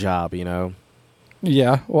with a job, you know?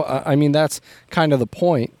 Yeah, well, I mean, that's kind of the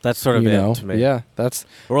point. That's sort of it to me. Yeah, that's...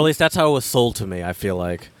 Or at least that's how it was sold to me, I feel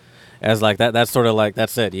like. As like, that's sort of like,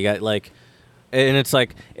 that's it. You got like, and it's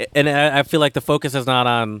like, and I feel like the focus is not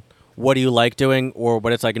on what do you like doing, or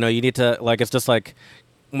but it's like, no, you need to, like, it's just like,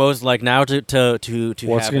 most like now to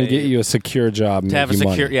what's going to get you a secure job, to have a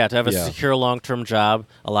secure money. to have a secure long-term job.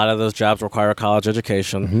 A lot of those jobs require a college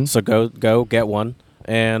education, so go get one,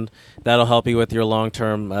 and that'll help you with your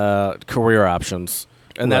long-term career options.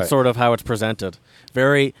 And that's sort of how it's presented,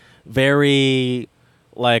 very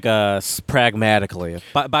like pragmatically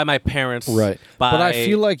by my parents, right? But I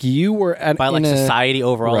feel like you were by like society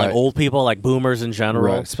overall, like old people, like boomers in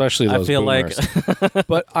general, especially those I feel boomers. like,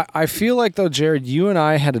 but I feel like though, Jared, you and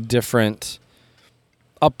I had a different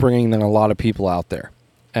upbringing than a lot of people out there,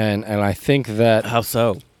 and I think that how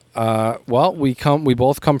so? Well, we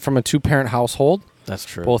both come from a 2-parent household. That's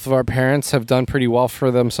true. Both of our parents have done pretty well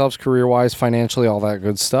for themselves, career-wise, financially, all that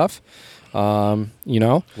good stuff. You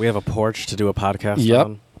know, we have a porch to do a podcast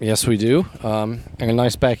on. Yes, we do. And a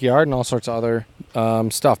nice backyard and all sorts of other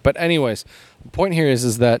stuff. But anyways, the point here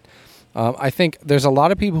is that I think there's a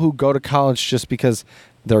lot of people who go to college just because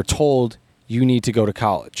they're told you need to go to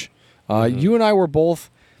college. You and I were both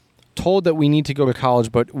told that we need to go to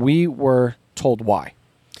college, but we were told why.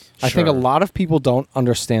 I think a lot of people don't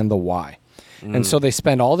understand the why. And so they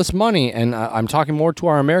spend all this money, and I'm talking more to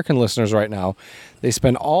our American listeners right now. They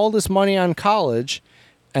spend all this money on college,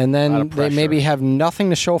 and then they maybe have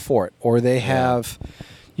nothing to show for it, or they have,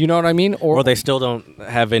 you know what I mean? Or they still don't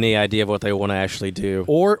have any idea of what they want to actually do.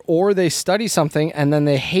 Or they study something, and then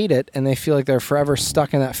they hate it, and they feel like they're forever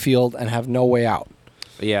stuck in that field and have no way out.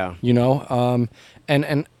 Yeah. You know?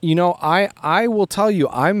 And you know, I will tell you,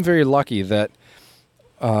 I'm very lucky that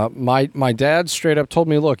my dad straight up told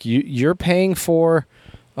me, look, you're paying for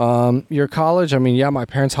your college. I mean, yeah, my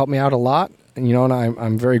parents helped me out a lot, and you know, and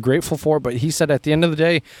I'm very grateful for it. But he said, at the end of the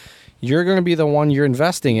day, you're going to be the one you're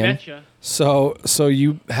investing in. Betcha. So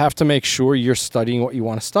you have to make sure you're studying what you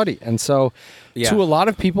want to study. And so, to a lot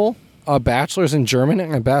of people, a bachelor's in German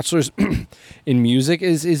and a bachelor's in music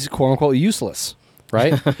is quote unquote useless.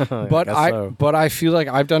 Right, but I feel like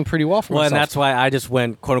I've done pretty well for myself. And that's why I just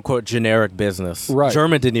went quote unquote generic business. Right.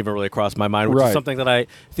 German didn't even really cross my mind, which is something that I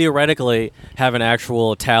theoretically have an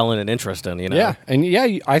actual talent and interest in. You know. Yeah,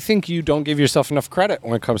 and I think you don't give yourself enough credit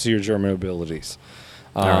when it comes to your German abilities.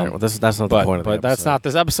 All right, well, that's not the point of the episode. But that's not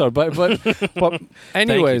this episode. But anyways, thank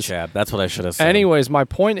you, Chad. That's what I should have said. Anyways, my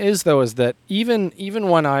point is though is that even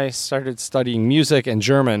when I started studying music and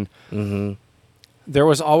German. There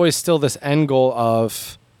was always still this end goal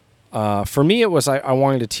of, for me, it was I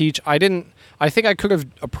wanted to teach. I think I could have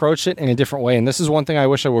approached it in a different way, and this is one thing I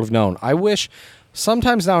wish I would have known. I wish,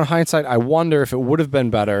 sometimes now in hindsight, I wonder if it would have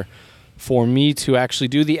been better for me to actually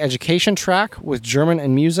do the education track with German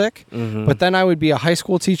and music, but then I would be a high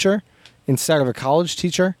school teacher instead of a college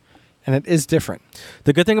teacher, and it is different.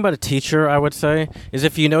 The good thing about a teacher, I would say, is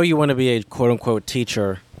if you know you want to be a quote-unquote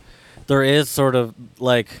teacher, there is sort of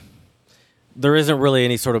like... There isn't really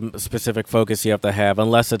any sort of specific focus you have to have,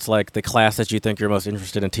 unless it's like the class that you think you're most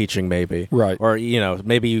interested in teaching, maybe. Right. Or, you know,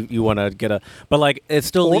 maybe you want to get a... But, like, it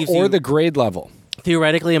still leaves you... Or the grade level.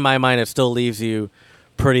 Theoretically, in my mind, it still leaves you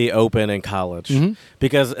pretty open in college.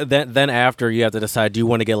 Because then after, you have to decide, do you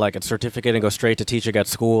want to get, like, a certificate and go straight to teaching at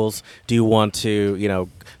schools? Do you want to, you know,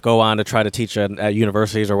 go on to try to teach at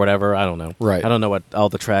universities or whatever? I don't know. Right. I don't know what all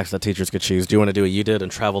the tracks that teachers could choose. Do you want to do what you did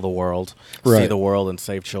and travel the world, see the world, and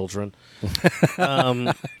save children?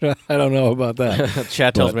 I don't know about that.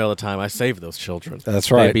 Chad tells me all the time, I saved those children.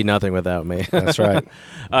 That's right. They'd be nothing without me. That's right.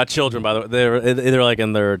 Children, by the way, they're like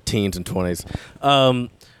in their teens and 20s.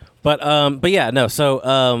 But yeah, no.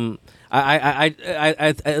 So I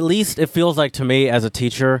at least it feels like to me as a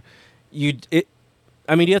teacher, you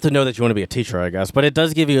have to know that you want to be a teacher, I guess. But it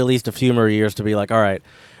does give you at least a few more years to be like, all right,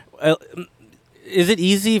 is it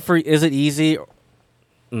easy?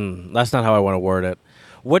 That's not how I want to word it.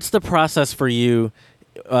 What's the process for you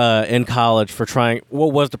in college for trying?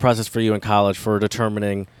 What was the process for you in college for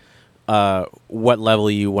determining what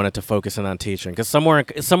level you wanted to focus in on teaching? Because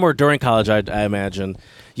somewhere during college, I imagine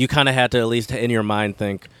you kind of had to at least in your mind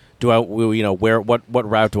think, what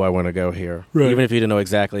route do I want to go here? Right. Even if you didn't know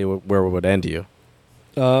exactly where it would end you.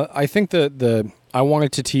 I think I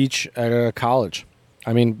wanted to teach at a college.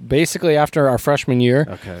 I mean, basically after our freshman year,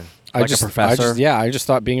 okay, a professor. I I just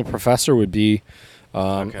thought being a professor would be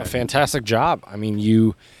a fantastic job. I mean,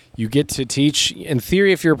 you You get to teach, in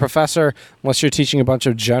theory, if you're a professor, unless you're teaching a bunch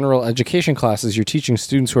of general education classes, you're teaching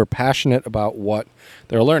students who are passionate about what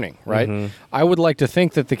they're learning, right? I would like to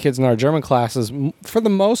think that the kids in our German classes, for the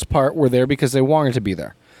most part, were there because they wanted to be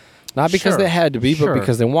there. Not because Sure. they had to be, but Sure.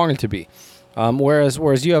 because they wanted to be. Whereas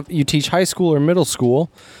you teach high school or middle school,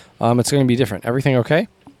 it's going to be different. Everything okay?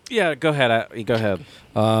 Yeah, go ahead. Go ahead.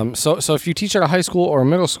 So if you teach at a high school or a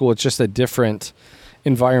middle school, it's just a different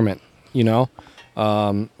environment, you know?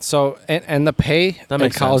 So the pay That at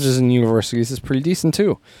makes colleges sense. and universities is pretty decent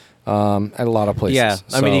too, at a lot of places. Yeah,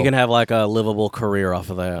 I mean, So- you can have like a livable career off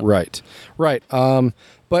of that. Right.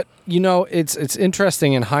 But you know, it's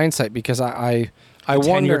interesting in hindsight because I Tenure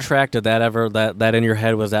wonder. track, did that ever that in your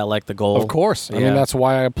head, was that like the goal? Of course, I Yeah. mean that's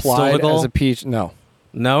why I applied goal? as a PhD. No.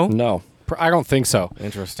 No, I don't think so.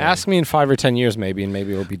 Interesting. Ask me in 5 or 10 years, maybe, and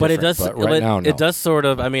maybe it'll be But different. it does. But right now, no. It does sort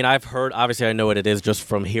of. I mean, I've heard. Obviously, I know what it is just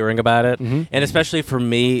from hearing about it, Mm-hmm. and especially for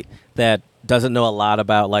me that doesn't know a lot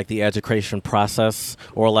about like the education process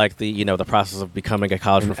or like the the process of becoming a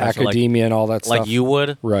college professor, Academia and all that stuff. like you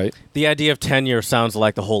would. Right. The idea of tenure sounds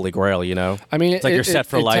like the holy grail. I mean, It's like you're set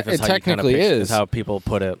for life. It Is how you kind of technically picture, is how people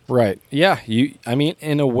put it. right. Yeah. I mean,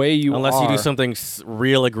 in a way, you Unless are. you do something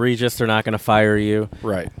real egregious, they're not going to fire you.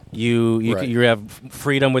 Right. You Right. you have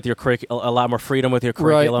freedom with your a lot more freedom with your Right.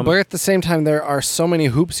 curriculum. But at the same time, there are so many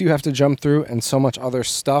hoops you have to jump through, and so much other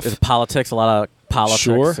stuff. There's politics, a lot of politics.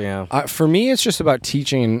 Sure. Yeah. For me, it's just about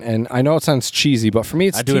teaching, and I know it sounds cheesy, but for me,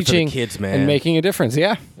 it's I do it for the teaching kids, man. and making a difference.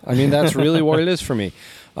 Yeah. I mean, that's really what it is for me.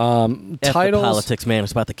 F the Titles politics, man.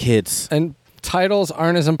 It's about the kids. and titles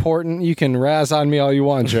aren't as important. You can razz on me all you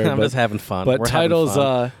want, Jared. I'm but just having fun. But We're having titles,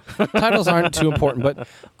 fun. titles aren't too important. But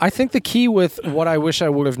I think the key with what I wish I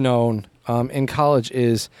would have known in college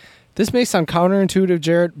is this may sound counterintuitive,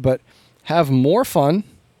 Jared, but have more fun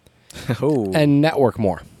Ooh. and network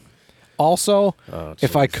more. Also, Oh,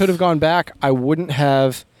 if I jeez. could have gone back, I wouldn't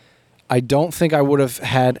have. I don't think I would have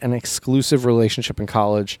had an exclusive relationship in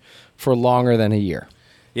college for longer than a year.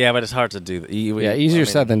 Yeah, but it's hard to do. Yeah, easier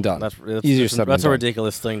said than done. Easier said That's than a done.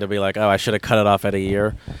 ridiculous thing to be like. Oh, I should have cut it off at a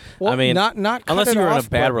year. Well, I mean, not cut unless it you were in a off,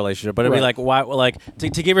 bad but- relationship. But it'd be Right. like, why? Like to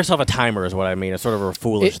give yourself a timer is what I mean. It's sort of a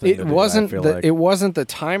foolish thing. It to do, wasn't I feel the like. it wasn't the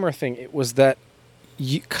timer thing. It was that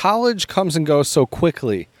college comes and goes so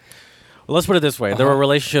quickly. Well, let's put it this way: there Uh-huh. were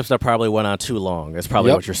relationships that probably went on too long. Is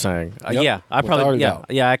probably Yep. what you're saying. Yep. Yeah, I Without probably. a Yeah, doubt.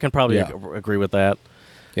 yeah, I can probably Yeah. agree with that.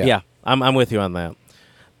 Yeah. Yeah, I'm with you on that.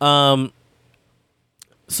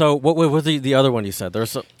 So what was the other one you said?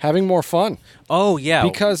 There's Having more fun oh yeah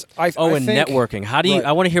because I and think, networking. How do you? Right.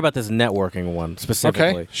 I want to hear about this networking one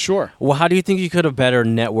specifically. Okay, sure. Well, how do you think you could have better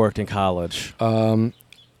networked in college?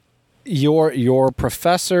 Your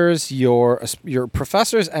professors, your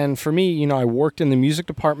professors, and for me, you know, I worked in the music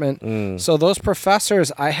department, so those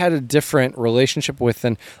professors I had a different relationship with,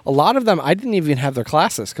 and a lot of them I didn't even have their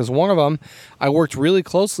classes because one of them I worked really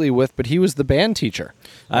closely with, but he was the band teacher.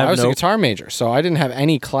 I was a guitar major, so I didn't have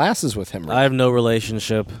any classes with him. Really. I have no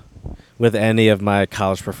relationship with any of my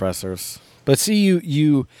college professors. But see,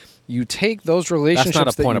 you take those relationships That's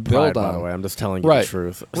not a that point you of pride, build on. by the way. I'm just telling you Right. the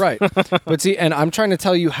truth. Right. But see, and I'm trying to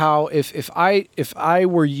tell you how if I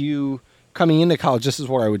were you coming into college, this is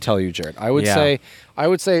what I would tell you, Jared. I would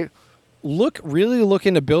say look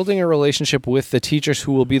into building a relationship with the teachers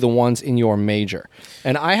who will be the ones in your major.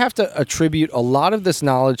 And I have to attribute a lot of this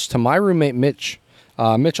knowledge to my roommate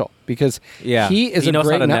Mitchell, because Yeah. he is He a knows how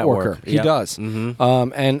great to networker. network. He Yep. does.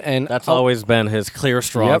 Mhm. And That's always been his clear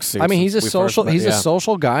strong Yep. suit. I mean, he's a since we first social. met. He's a Yeah.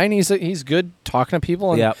 social guy, and he's good talking to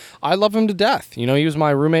people. And Yep. I love him to death. You know, he was my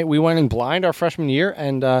roommate. We went in blind our freshman year,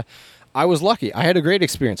 and I was lucky. I had a great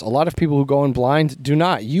experience. A lot of people who go in blind do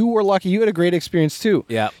not. You were lucky. You had a great experience too.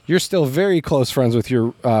 Yeah. You're still very close friends with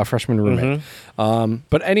your freshman roommate.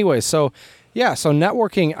 But anyway, so yeah, so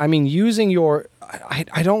networking. I mean, using your.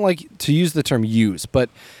 I don't like to use the term use, but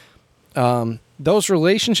those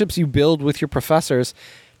relationships you build with your professors.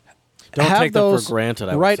 Don't have take them for those, granted,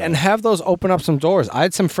 I would right? say. And have those open up some doors. I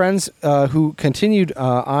had some friends who continued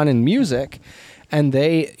on in music, and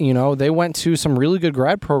they went to some really good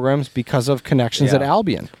grad programs because of connections Yeah. at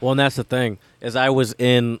Albion. Well, and that's the thing is I was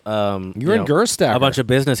in You're in Gerstacker. a bunch of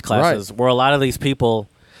business classes where a lot of these people,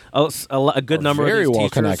 a good Are number very of these well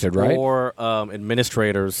teachers connected, right? or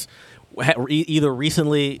administrators either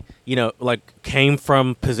recently, like came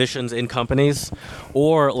from positions in companies,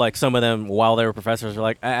 or like some of them while they were professors are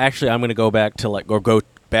like, actually, I'm going to go back to or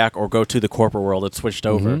go to the corporate world. It switched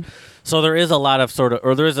over. Mm-hmm. So there is a lot of I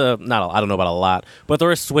don't know about a lot, but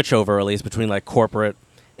there is switchover at least between like corporate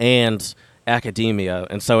and academia,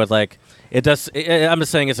 and so it's like I'm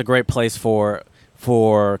just saying it's a great place for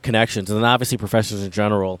for connections, and then obviously professors in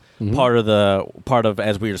general. Part of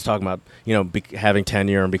as we were just talking about, having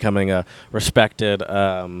tenure and becoming a respected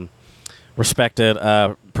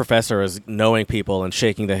professor is knowing people and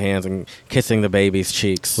shaking the hands and kissing the baby's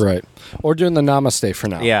cheeks. Right. Or doing the namaste for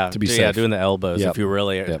now. Yeah. To be safe. Yeah, doing the elbows Yep. if you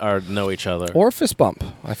really know each other. Or fist bump.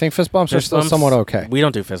 I think fist bumps are still somewhat okay. We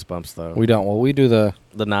don't do fist bumps though. We don't. Well, we do the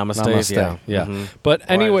namaste. namaste. Yeah. Mhm. But Or I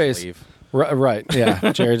just anyways, leave. right.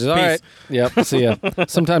 Yeah. Jared's all right. Yep. See ya.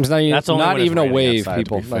 Sometimes not That's only not when it's even a raining wave, outside, to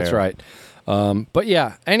people. be That's fair. right. But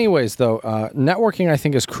yeah. Anyways, though, networking I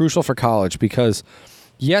think is crucial for college because.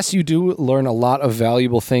 Yes, you do learn a lot of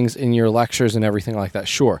valuable things in your lectures and everything like that,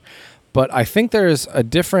 sure. But I think there's a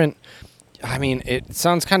different... I mean, it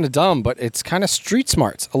sounds kind of dumb, but it's kind of street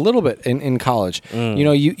smarts a little bit in college.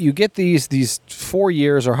 You get these 4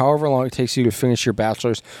 years or however long it takes you to finish your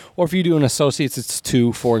bachelor's, or if you do an associate's, it's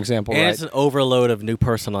 2, for example. And right? it's an overload of new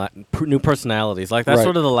personalities. Like that's Right.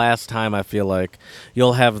 sort of the last time I feel like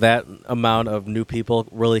you'll have that amount of new people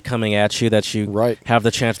really coming at you that you Right. have the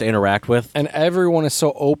chance to interact with. And everyone is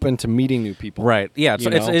so open to meeting new people. Right. Yeah. So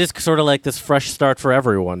You know? it is sort of like this fresh start for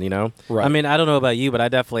everyone, Right. I mean, I don't know about you, but I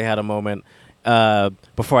definitely had a moment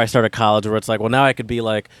before I started college where it's like, well, now I could be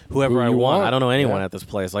like whoever Who I you want. want. I don't know anyone Yeah. at this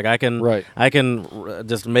place. Like I can, Right.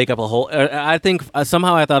 just make up a whole. I think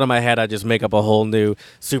somehow I thought in my head I'd just make up a whole new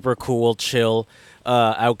super cool, chill,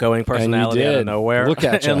 outgoing personality out of did. nowhere. Look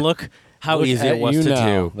at ya. And look how Look easy at it was you to now.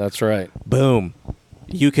 do. That's right. Boom.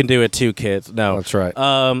 You can do it too, kids. No, That's right.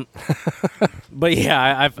 but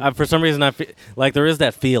yeah, I for some reason I feel like there is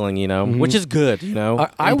that feeling, which is good.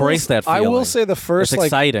 I Embrace will, that feeling. I will say the first it's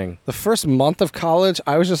exciting. the first month of college,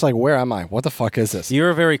 I was just like, where am I? What the fuck is this? You're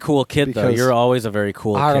a very cool kid, though. Because- You're always a very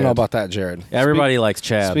cool kid. I don't know about that, Jared. Everybody likes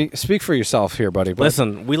Chad. Speak for yourself here, buddy. But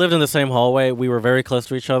Listen, we lived in the same hallway. We were very close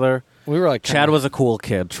to each other. we were like Chad was a cool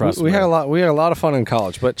kid. Trust we me. had a lot. We had a lot of fun in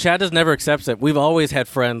college, but Chad just never accepts it. We've always had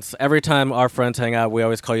friends. Every time our friends hang out, we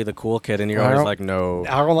always call you the cool kid, and you're I always don't- like, no.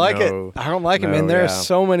 I don't like no, it. I don't like it, no, man. There yeah. are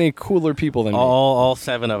so many cooler people than me. All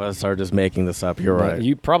 7 of us are just making this up. You're right.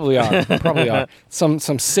 You probably are. Probably are. Some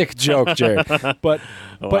sick joke, Jared. But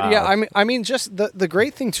yeah, Wow. I mean, just the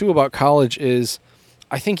great thing too about college is,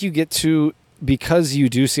 I think you get to, because you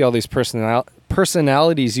do see all these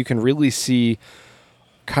personalities, you can really see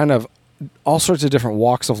kind of all sorts of different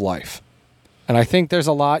walks of life. And I think there's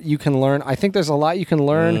a lot you can learn.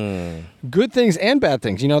 Good things and bad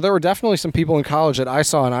things. There were definitely some people in college that I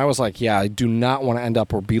saw and I was like, yeah, I do not want to end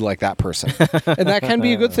up or be like that person. And that can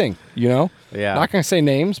be a good thing, Yeah. Not going to say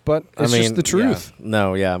names, but it's just the truth. Yeah.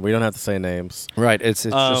 No, yeah. We don't have to say names. Right. It's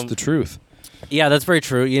just the truth. Yeah, that's very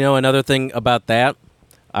true. Another thing about that,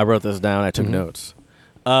 I wrote this down. I took Mm-hmm. notes.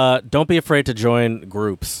 Don't be afraid to join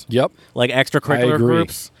groups. Yep. Like I extracurricular agree.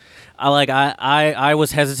 groups. I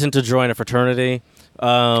was hesitant to join a fraternity.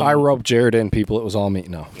 I roped Jared in, people. It was all me.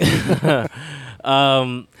 No.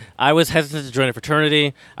 I was hesitant to join a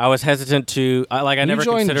fraternity. I was hesitant to I You never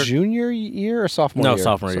joined considered junior year or sophomore No, year?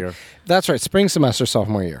 sophomore year. That's right. Spring semester,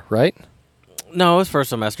 sophomore year, right? No, it was first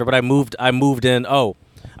semester, but I moved in. Oh,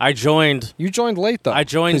 I joined You joined late, though. I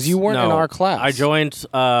joined because you weren't in no, our class. I joined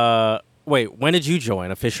wait, when did you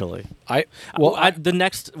join officially? The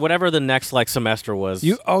next semester was.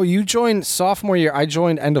 You joined sophomore year. I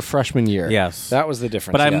joined end of freshman year. Yes. That was the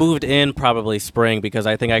difference. But I yeah. moved in probably spring because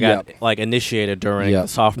I think I got initiated during Yep.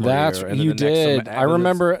 sophomore That's year. And then you the next did. I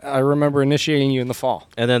remember initiating you in the fall.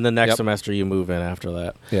 And then the next Yep. semester you move in after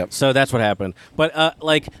that. Yep. So that's what happened. But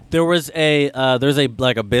there was there's a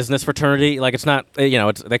business fraternity. Like it's not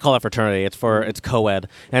they call it fraternity. It's co-ed,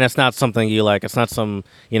 and it's not something you like. It's not some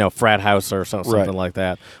frat house or something Right. like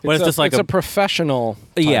that. But it's just like it's a professional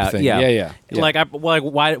type yeah, thing. yeah, yeah. Like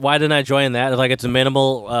why didn't I join that? It's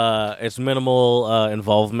minimal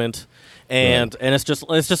involvement, and it's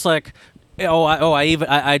just like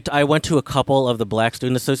I went to a couple of the Black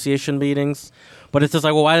Student Association meetings, but it's just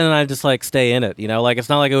like, well, why didn't I just stay in it? It's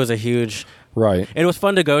not like it was a huge. Right. It was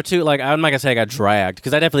fun to go to. I'm not gonna say I got dragged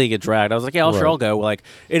because I definitely get dragged. I was like, yeah, sure, I'll go. And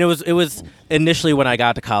it was initially when I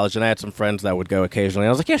got to college, and I had some friends that would go occasionally. I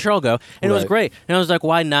was like, yeah, sure, I'll go, and it was Right. great. And I was like,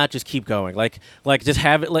 why not just keep going? Like just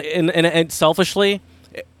have it. And selfishly,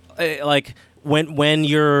 when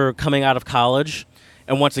you're coming out of college,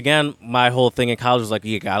 and once again, my whole thing in college was like,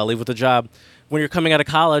 you gotta leave with a job. When you're coming out of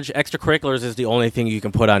college, extracurriculars is the only thing you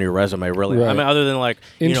can put on your resume, really. Right. I mean, other than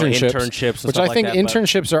internships and which stuff I think like that, but-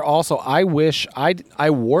 internships are also. I wish I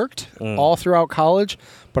worked all throughout college,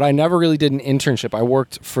 but I never really did an internship. I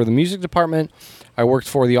worked for the music department. I worked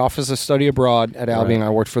for the Office of Study Abroad at Albion. Right. I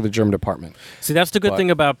worked for the German department. See, that's the good thing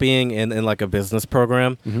about being in a business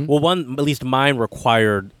program. Well, one, at least mine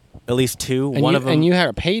required at least 2. And One you, of them, and you had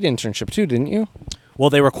a paid internship too, didn't you? Well,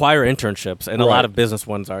 they require internships, and a Right. lot of business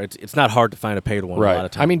ones are. It's not hard to find a paid one a lot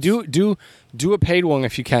of times. I mean, do a paid one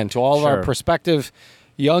if you can. To all of our Sure. prospective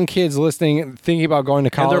young kids listening, thinking about going to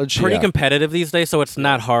And college. they're pretty yeah. competitive these days, so it's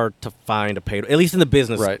not hard to find a paid, at least in the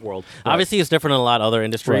business Right. world. Right. Obviously, it's different in a lot of other Right.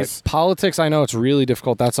 industries. Politics, I know it's really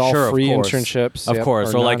difficult. That's all Sure, of free course. internships. Of yep, course.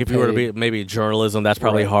 or So, like, if you were to non-paid. be maybe journalism, that's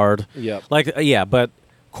probably Right. hard. Yep. Like, yeah, but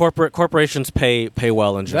corporations pay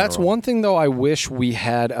well in general. That's one thing, though, I wish we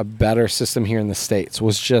had a better system here in the States,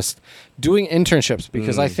 was just doing internships,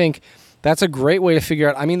 because I think that's a great way to figure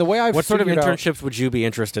out. I mean, the way I've What sort of figured out- internships would you be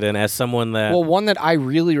interested in as someone that? Well, one that I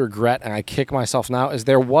really regret, and I kick myself now, is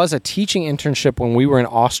there was a teaching internship when we were in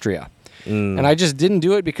Austria. And I just didn't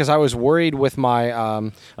do it because I was worried with my, I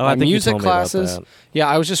my think you music told me about classes. that. Yeah,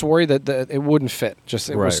 I was just worried that it wouldn't fit. Just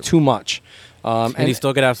it was Right. too much. and you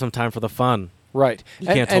still could have some time for the fun. Right. You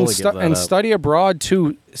can't totally give that and up. study abroad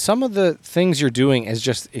too. Some of the things you're doing is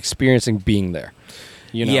just experiencing being there.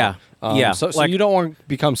 You know? Yeah. Yeah. So Like- you don't want to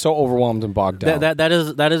become so overwhelmed and bogged down. That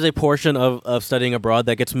is a portion of studying abroad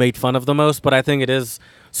that gets made fun of the most, but I think it is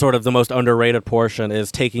sort of the most underrated portion is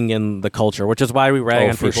taking in the culture, which is why we rag Oh,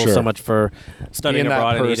 on for people sure. so much for studying Being that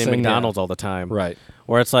abroad and person, eating yeah. McDonald's all the time. Right.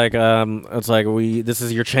 Where it's like this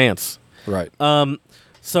is your chance. Right.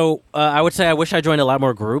 So I would say I wish I joined a lot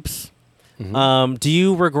more groups. Mm-hmm. Do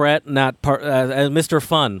you regret not as Mr.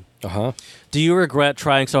 Fun? Uh-huh. Do you regret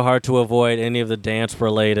trying so hard to avoid any of the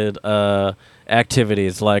dance-related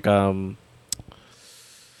activities like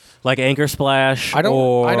Anchor Splash I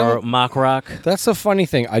don't- Mock Rock? That's the funny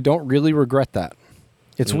thing. I don't really regret that.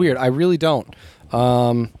 It's weird. I really don't.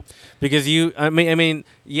 Because you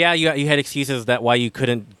had excuses that why you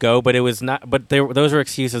couldn't go, but it was not. But those were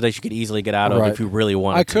excuses that you could easily get out of Right. if you really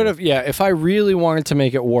wanted. I could have, yeah. If I really wanted to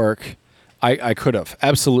make it work, I could have,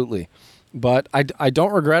 absolutely. But I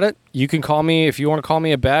don't regret it. You can call me if you want to call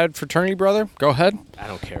me a bad fraternity brother. Go ahead. I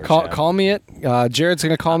don't care. Chad. Call me it. Jared's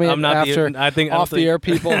going to call me I'm it not after I don't off think- the air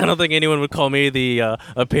people. I don't think anyone would call me the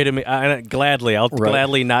epitome. Gladly, I'll Right.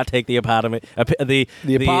 gladly not take the epitome. The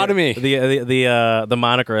epitome. The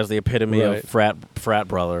moniker as the epitome Right. of frat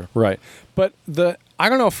brother. Right. But I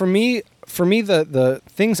don't know, for me the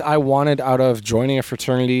things I wanted out of joining a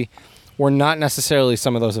fraternity were not necessarily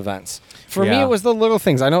some of those events. For me, Yeah. it was the little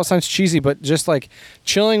things. I know it sounds cheesy, but just like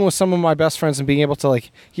chilling with some of my best friends and being able to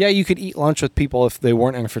you could eat lunch with people if they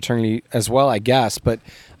weren't in a fraternity as well, I guess. But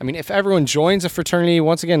I mean, if everyone joins a fraternity,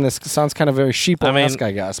 once again, this sounds kind of very sheeple-esque,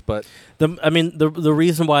 I guess. But The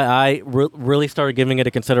reason why I really started giving it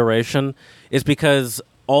a consideration is because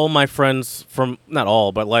all my friends from not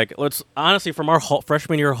all, but from our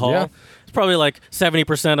freshman year hall, Yeah. it's probably like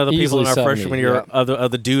 70% of the people Easily in our 70, freshman year yeah.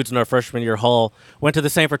 of the dudes in our freshman year hall went to the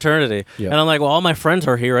same fraternity, Yeah. and I'm like, well, all my friends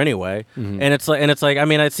are here anyway, Mm-hmm. and it's like I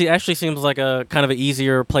mean, it actually seems like a kind of an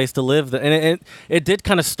easier place to live, and it did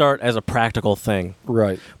kind of start as a practical thing,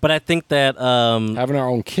 right, but I think that having our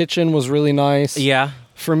own kitchen was really nice. yeah.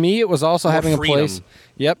 For me, it was also More having freedom. a place.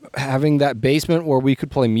 Yep, having that basement where we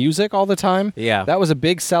could play music all the time. Yeah. That was a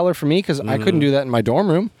big seller for me because I couldn't do that in my dorm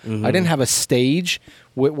room. Mm-hmm. I didn't have a stage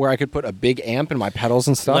where I could put a big amp and my pedals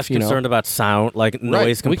and stuff. Less concerned about sound, like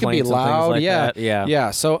noise Right. We complaints could be and loud. things like yeah. that. Yeah.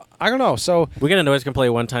 Yeah. So I don't know. So We got a noise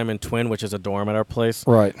complaint one time in Twin, which is a dorm at our place.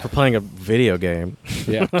 Right. For playing a video game.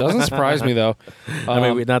 yeah, doesn't surprise me though. I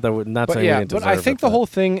mean, not But saying yeah, we didn't but I deserve think it, the whole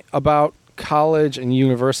thing about college and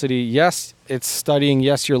university, yes, it's studying,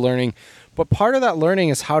 yes, you're learning, but part of that learning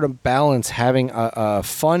is how to balance having a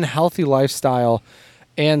fun, healthy lifestyle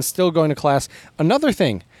and still going to class. Another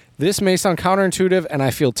thing, this may sound counterintuitive, and I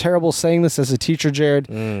feel terrible saying this as a teacher, Jared.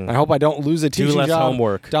 I hope I don't lose a do teaching less job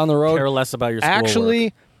homework. down the road. Care less about your schoolwork.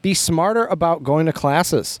 Actually, be smarter about going to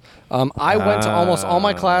classes. I went to almost all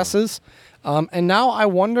my classes, and now I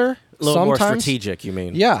wonder a little more sometimes. strategic, you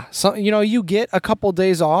mean? Yeah, so you get a couple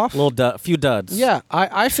days off. Few duds. Yeah,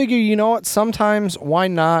 I figure, you know what, sometimes why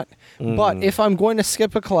not? Mm. But if I'm going to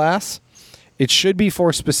skip a class, it should be for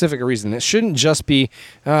a specific reason. It shouldn't just be,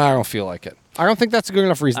 I don't feel like it. I don't think that's a good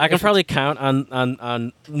enough reason. I can If probably count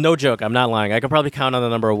on no joke, I'm not lying. I can probably count on the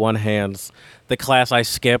number of one hands the classes I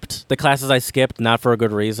skipped, not for a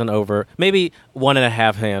good reason, over maybe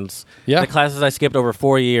 1.5 hands. Yeah. The classes I skipped over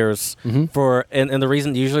 4 years Mhm. and the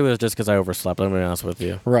reason usually was just because I overslept. I'm gonna be honest with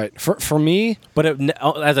you. Right. For me, But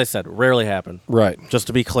as I said, rarely happened. right. Just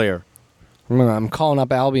to be clear, I'm calling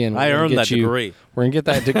up Albion. I We're gonna earned get that degree. We're going to get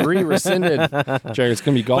that degree rescinded. Jared, it's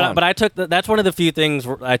going to be gone. But I took that's one of the few things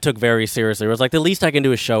I took very seriously. It was like the least I can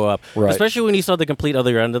do is show up, Right. especially when you saw the complete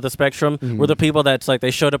other end of the spectrum, were the people that's like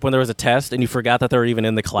they showed up when there was a test and you forgot that they were even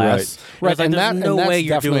in the class. Right. It's like, And there's that- no and that's way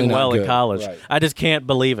you're definitely doing not well in good. college. Right. I just can't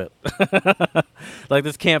believe it. Like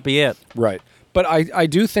this can't be it. Right. But I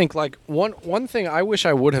do think like one thing I wish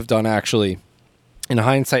I would have done actually, in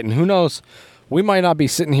hindsight, and who knows, we might not be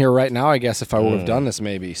sitting here right now, I guess, if I would have done this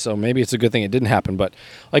maybe. So maybe it's a good thing it didn't happen. But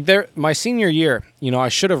like my senior year, I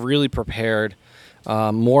should have really prepared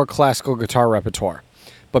more classical guitar repertoire.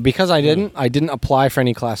 But because I didn't apply for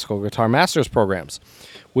any classical guitar master's programs,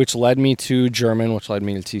 which led me to German, which led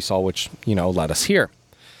me to TESOL, which, led us here.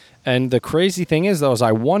 And the crazy thing is, though, is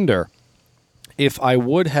I wonder if I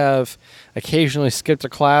would have occasionally skipped a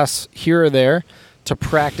class here or there to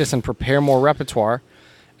practice and prepare more repertoire,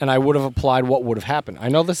 and I would have applied, what would have happened. I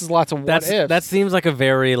know this is lots of what ifs. That seems like a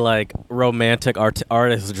very romantic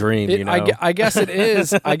artist's dream. I guess it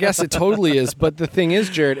is. I guess it totally is. But the thing is,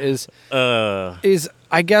 Jared, is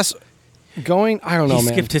I guess going. I don't know, he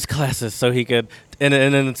man. skipped his classes so he could. And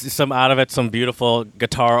then some beautiful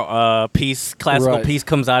guitar piece, classical piece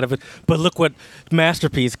comes out of it. But look what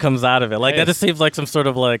masterpiece comes out of it. Like, that just seems like some sort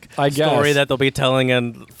of story that they'll be telling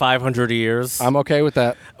in 500 years. I'm okay with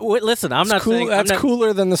that. Listen, I'm not saying... That's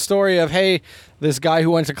cooler than the story of, hey, this guy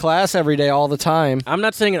who went to class every day all the time. I'm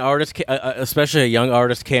not saying an artist, especially a young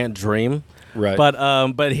artist, can't dream. Right.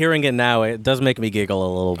 But hearing it now, it does make me giggle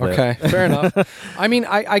a little bit. Okay, fair enough. I mean,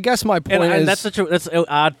 I guess my point is... And that's an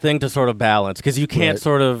odd thing to sort of balance, because you can't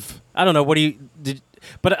sort of... I don't know,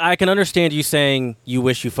 but I can understand you saying you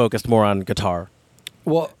wish you focused more on guitar.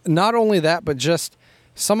 Well, not only that, but just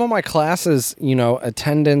some of my classes,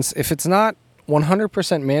 attendance, if it's not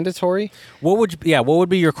 100% mandatory... What would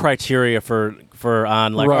be your criteria for all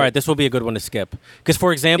right, this will be a good one to skip? Because,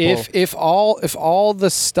 for example, if all the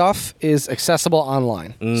stuff is accessible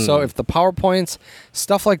online, so if the PowerPoints,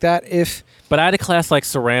 stuff like that, but I had a class like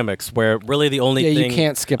ceramics where really the only thing you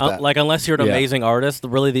can't skip that. Unless you're an amazing artist,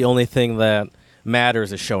 really the only thing that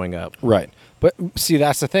matters is showing up. Right, but see,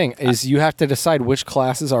 that's the thing is you have to decide which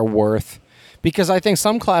classes are worth, because I think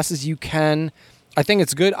some classes you can. I think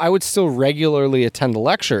it's good. I would still regularly attend the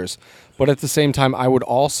lectures, but at the same time, I would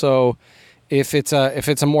also. If it's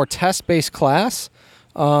a more test-based class,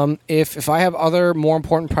 if I have other more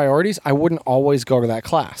important priorities, I wouldn't always go to that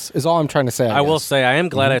class. Is all I'm trying to say. I will say I am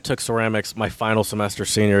glad I took ceramics my final semester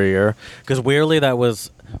senior year, because weirdly that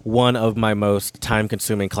was one of my most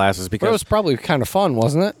time-consuming classes. Because it was probably kind of fun,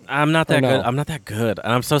 wasn't it? I'm not that good. I'm not that good,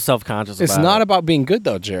 and I'm so self-conscious about it. It's not about being good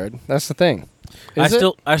though, Jared. That's the thing. I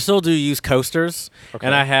still do use coasters,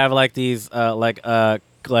 and I have these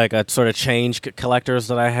like a sort of change collectors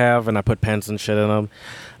that I have, and I put pens and shit in them.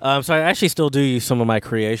 So I actually still do use some of my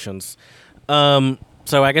creations. So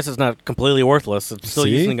I guess it's not completely worthless. It's still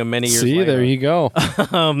using them many years later. There you go.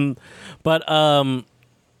 But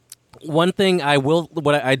one thing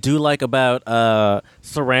what I do like about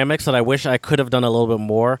ceramics that I wish I could have done a little bit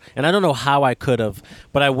more, and I don't know how I could have,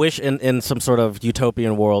 but I wish in some sort of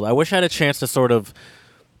utopian world, I wish I had a chance to sort of,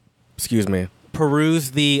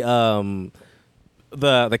 peruse the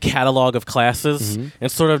catalog of classes and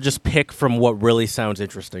sort of just pick from what really sounds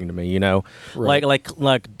interesting to me, Right.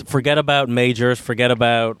 like forget about majors, forget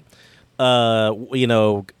about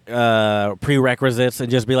prerequisites, and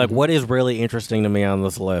just be like, what is really interesting to me on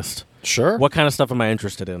this list? Sure. What kind of stuff am I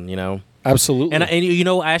interested in? Absolutely. And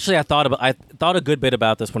actually, I thought a good bit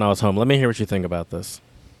about this when I was home. Let me hear what you think about this.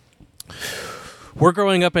 We're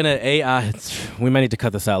growing up in an AI. We might need to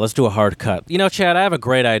cut this out. Let's do a hard cut. Chad, I have a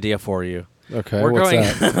great idea for you. Okay, we're what's growing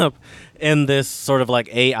that? up in this sort of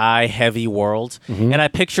AI heavy world, and I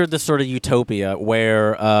pictured this sort of utopia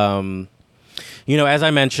where, as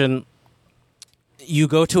I mentioned, you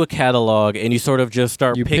go to a catalog and you sort of just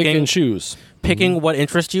start pick and choose, what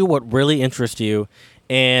interests you, what really interests you,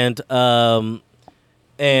 and from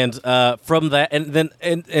that,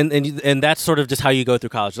 and that's sort of just how you go through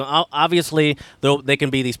college. Now, obviously, they can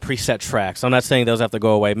be these preset tracks. I'm not saying those have to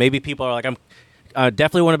go away. Maybe people are like, I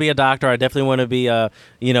definitely want to be a doctor. I definitely want to be a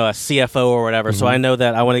CFO or whatever. So I know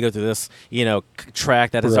that I want to go through this,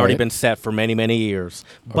 track that has already been set for many, many years.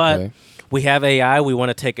 But we have AI. We want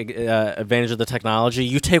to take advantage of the technology.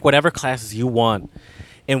 You take whatever classes you want,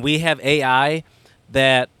 and we have AI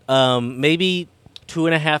that maybe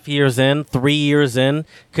 2.5 years in, 3 years in,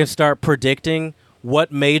 can start predicting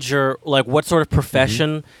what major, what sort of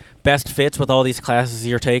profession best fits with all these classes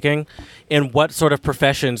you're taking, and what sort of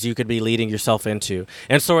professions you could be leading yourself into.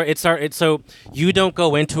 And so so you don't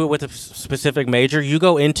go into it with a specific major. You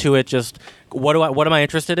go into it just what am I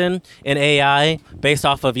interested in? And AI, based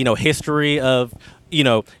off of history of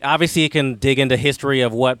obviously it can dig into history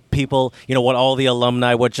of what people what all the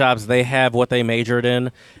alumni, what jobs they have, what they majored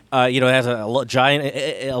in, it has a giant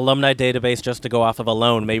alumni database just to go off of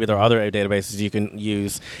alone. Maybe there are other databases you can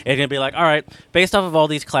use. It's going to be like, all right, based off of all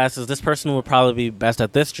these classes, this person would probably be best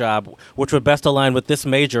at this job, which would best align with this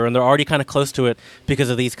major, and they're already kind of close to it because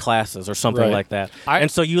of these classes or something Right. like that.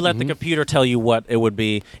 And so you let the computer tell you what it would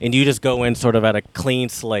be, and you just go in sort of at a clean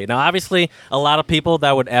slate. Now, obviously, a lot of people,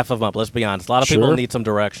 that would F them up. Let's be honest. A lot of people Sure. need some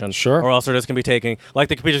direction. Sure. Or else they're just going to be taking, like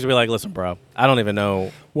the computer's going to be like, listen, bro, I don't even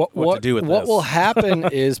know what to do with what this. will happen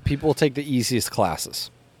is people will take the easiest classes.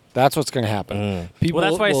 That's what's going to happen. People Well,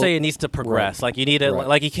 that's why I will- say it needs to progress. Right. Like you need it. Right.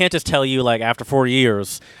 Like you can't just tell you like after 4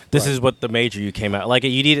 years, this Right. is what the major you came out. Like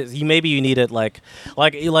you need it. You maybe you need it like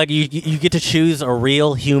you get to choose a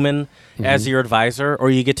real human as your advisor, or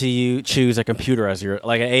you get to choose a computer as your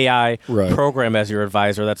like an AI Right. program as your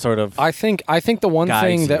advisor. That sort of I think the one guides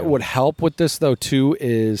thing that you. would help with this though too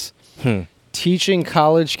is teaching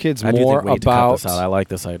college kids I do more think we need to cut about. this out. I like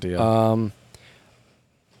this idea.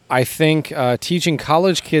 I think teaching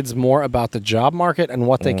college kids more about the job market and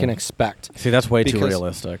what they can expect. See, that's way too because-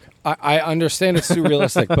 realistic. I understand it's too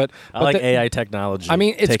realistic, but I but like the- AI technology. I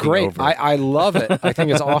mean, it's taking great. over. I love it. I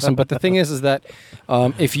think it's awesome. But the thing is that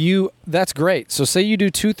if you, that's great. So say you do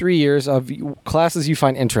 2-3 years of classes you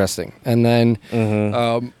find interesting, and then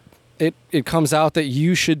it comes out that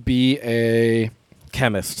you should be a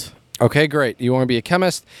chemist. okay, great. You want to be a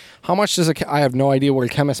chemist. How much does I have no idea what a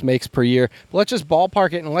chemist makes per year. But let's just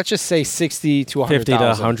ballpark it and let's just say 60 to 100,000. 50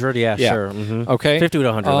 to 100, yeah. Sure. Mhm. Okay. 50 to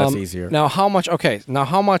 100, that's easier. Now, how much? Okay. Now,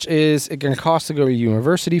 how much is it going to cost to go to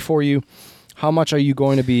university for you? How much are you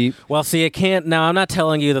going to be? Well, see, it can't. Now, I'm not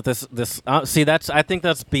telling you that this. See, I think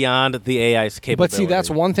that's beyond the AI's capability. But see, that's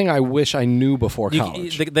one thing I wish I knew before You-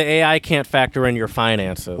 college. the AI can't factor in your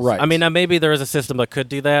finances. Right. I mean, now maybe there is a system that could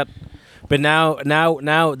do that, but now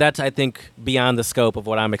that's I think beyond the scope of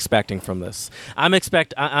what I'm expecting from this. I'm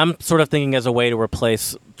sort of thinking as a way to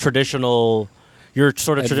replace your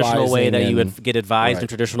sort of traditional way Advising that you and- would get advised right. in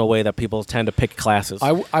traditional way that people tend to pick classes.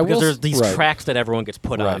 I because will there's s- these right. tracks that everyone gets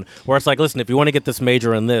put Right. on, where it's like, listen, if you want to get this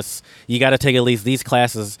major in this, you got to take at least these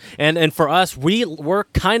classes. And for us, we're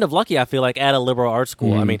kind of lucky. I feel like at a liberal arts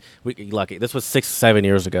school. I mean, lucky. This was 6-7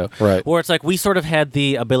 years ago, Right. Where it's like we sort of had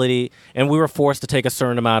the ability, and we were forced to take a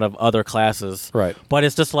certain amount of other classes, Right. But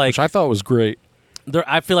it's just like Which I thought was great.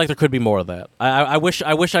 I feel like there could be more of that. I wish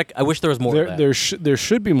there was more of that. There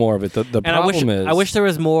should be more of it. The And problem is I wish there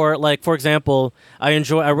was more. Like, for example, I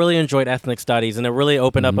really enjoyed ethnic studies, and it really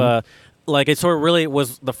opened up a. Like, it sort of really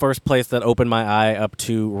was the first place that opened my eye up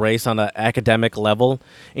to race on an academic level.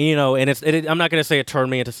 And, and I'm not going to say it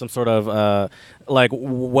turned me into some sort of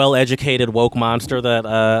well-educated woke monster that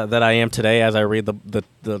I am today as I read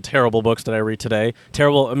the terrible books that I read today.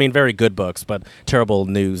 Terrible, I mean, very good books, but terrible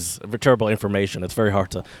news, terrible information. It's very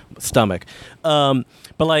hard to stomach.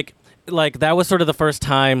 But like that was sort of the first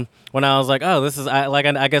time when I was like, oh, this is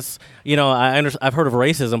I guess I've heard of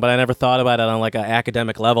racism, but I never thought about it on like an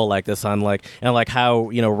academic level like this, on like how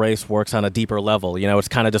race works on a deeper level. It's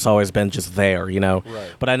kind of just always been just there, Right.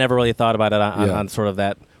 But I never really thought about it on, Yeah. on sort of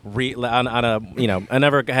that I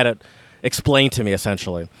never had it explained to me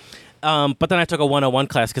essentially. But then I took a 101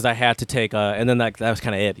 class because I had to take and then that was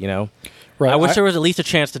kind of it. Right. I wish there was at least a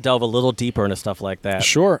chance to delve a little deeper into stuff like that.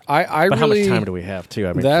 Sure. I But really. how much time do we have too?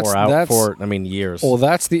 I mean, That's- years. Well,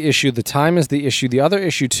 that's the issue. The time is the issue. The other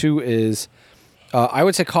issue too is, I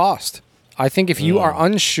would say, cost. I think if you are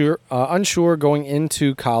unsure going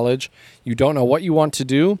into college, you don't know what you want to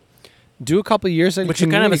do a couple of years at But you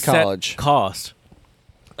kind of community have a college. set cost,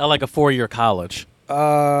 like a 4-year college.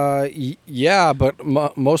 Yeah, but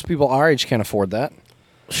most people our age can't afford that.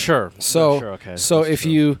 Sure. So, sure, okay. so That's if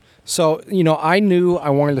true. I knew I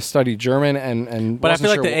wanted to study German and But I wasn't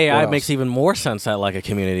feel like sure the what AI else. makes even more sense at like a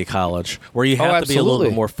community college where you Oh, have to be a little bit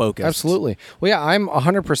absolutely. more focused. Absolutely. Well, yeah, I'm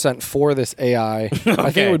 100% for this AI. I think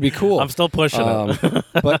Okay. it would be cool. I'm still pushing it.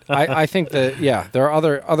 But I think that there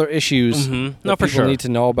are other issues No, that for people sure. need to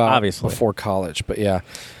know about Obviously. before college. But yeah,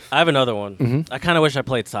 I have another one. Mm-hmm. I kind of wish I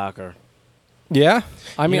played soccer. yeah.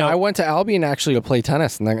 I mean, know- I went to Albion actually to play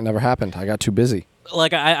tennis, and that never happened. I got too busy.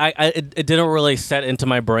 Like it didn't really set into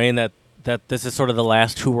my brain that this is sort of the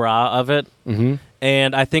last hurrah of it. Mm-hmm.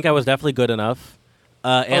 And I think I was definitely good enough.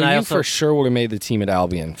 And I you also for sure would have made the team at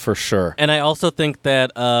Albion for sure. And I also think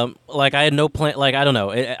that, I had no plan. Like, I don't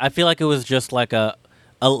know. I feel like it was just like a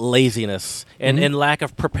laziness and lack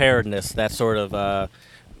of preparedness that sort of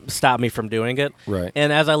stopped me from doing it. Right.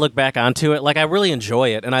 And as I look back onto it, like, I really enjoy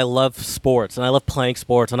it, and I love sports, and I love playing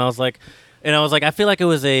sports. And I was like, I feel like it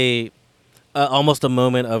was almost a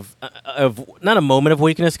moment of not a moment of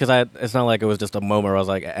weakness, because it's not like it was just a moment where I was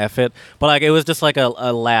like, F it, but like it was just like a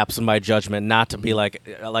lapse in my judgment not to be like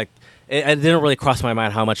it didn't really cross my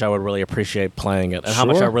mind how much I would really appreciate playing it and how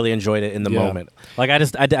much I Sure. really enjoyed it in the Yeah. moment. Like I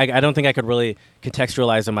don't think I could really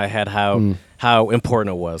contextualize in my head how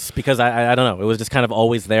important it was, because I don't know, it was just kind of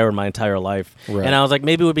always there in my entire life. Right. And I was like,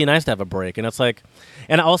 maybe it would be nice to have a break. And it's like,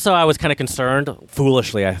 and also I was kind of concerned,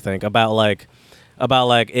 foolishly I think, about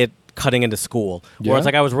it cutting into school, where it's Yeah.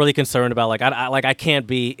 like I was really concerned about I can't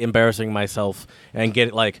be embarrassing myself and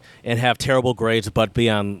get and have terrible grades but be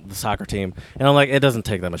on the soccer team, and I'm like, it doesn't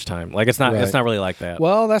take that much time. Like it's not Right. really like that.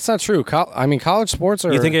 Well, that's not true. I mean, college sports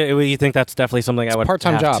are. you think that's definitely something I would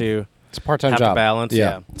part-time have job. to It's a part-time have to job. balance,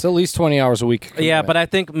 yeah. It's at least 20 hours a week. yeah, but I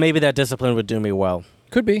think maybe that discipline would do me well,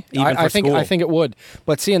 could be. Even I for think school. I think it would.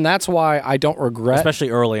 But see, and that's why I don't regret. especially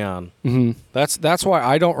early on. That's why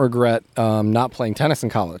I don't regret not playing tennis in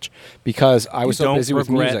college, because I was You so don't busy with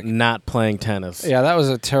regret music. not playing tennis. Yeah, that was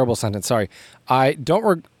a terrible sentence. Sorry. I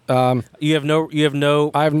don't. You have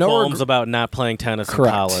no I have no qualms about not playing tennis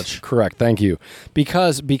Correct. in college. Correct. Thank you.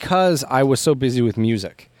 Because I was so busy with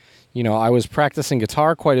music. You know, I was practicing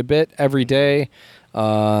guitar quite a bit every day.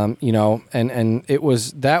 You know, and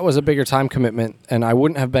that was a bigger time commitment, and I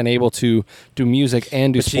wouldn't have been able to do music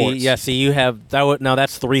and do But sports. see, you have that. Now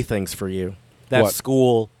that's three things for you. That's What?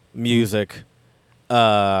 school, music,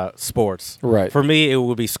 sports. Right. For me, it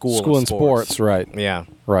would be school and sports. Right. Yeah.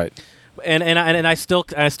 Right. And I still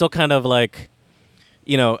kind of like,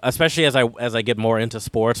 you know, especially as I get more into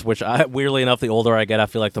sports, which weirdly enough, the older I get, I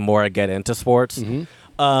feel like the more I get into sports.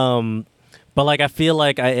 Mm-hmm. But like I feel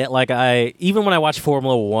like I even when I watch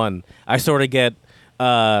Formula One, I sort of get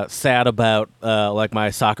sad about like my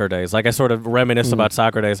soccer days. Like I sort of reminisce about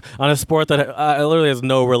soccer days on a sport that literally has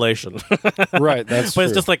no relation. Right. That's But true.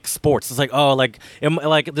 it's just like sports. It's like, oh, like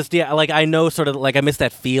I know sort of like I miss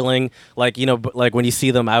that feeling, like, you know, like when you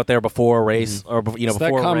see them out there before a race or you know It's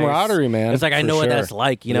that before a race. camaraderie, man, It's like I for know what sure. that's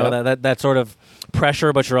like. You know, Yep. that sort of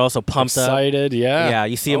pressure, but you're also pumped up. Excited. Yeah. Yeah,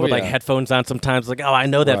 you see them Oh, with like yeah. headphones on sometimes. Like, oh, I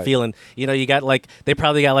know that Right. feeling. You know, you got like they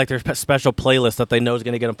probably got like their special playlist that they know is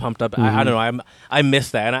going to get them pumped up. I don't know. I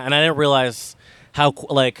miss that, and I didn't realize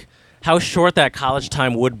how short that college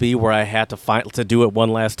time would be, where I had to do it one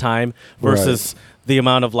last time versus the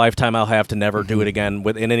amount of lifetime I'll have to never do it again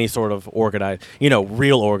in any sort of organized, you know,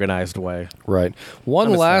 real organized way. Right.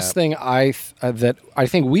 One miss last that. thing that I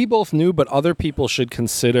think we both knew, but other people should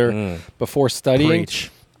consider before studying Preach.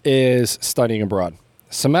 is studying abroad.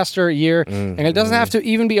 Semester, year, and it doesn't have to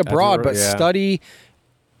even be abroad, but yeah. study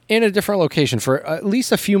in a different location for at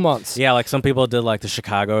least a few months. Yeah, like some people did, like the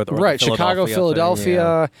Chicago, or Right, the Chicago, thing, Philadelphia,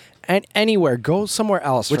 yeah. and anywhere. Go somewhere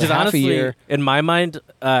else Which for is half honestly, a year. in my mind,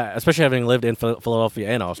 especially having lived in Philadelphia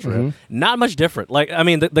and Austria, Mm-hmm. not much different. Like, I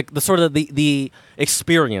mean, the sort of the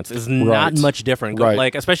experience is not Right. much different. Right.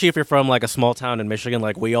 Like, especially if you're from like a small town in Michigan,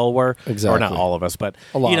 like we all were, or Exactly. not all of us, but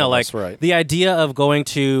A lot you know, of like us, right. the idea of going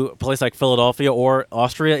to a place like Philadelphia or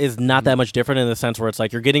Austria is not that much different in the sense where it's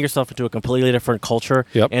like you're getting yourself into a completely different culture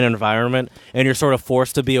Yep. and environment, and you're sort of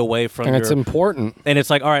forced to be away from And your. it's important. and it's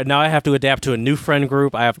like, all right, now I have to adapt to a new friend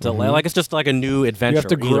group. I have to like it's just like a new adventure. You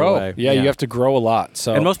have to either grow. way. Yeah, you have to grow a lot.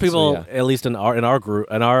 So, And most people, so, yeah. at least in our group,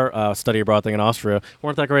 in our study abroad thing in Austria,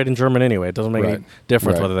 weren't that great in German anyway. It doesn't make any Right.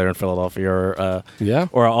 difference Right. whether they're in Philadelphia Yeah.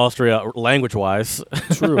 or Austria language wise.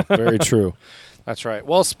 True, very true. That's right.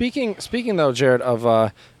 Well, speaking though, Jared,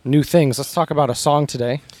 of new things, let's talk about a song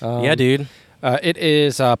today. Yeah, dude. It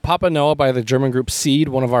is Papa Noah by the German group Seed,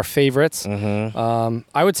 one of our favorites. Mm-hmm.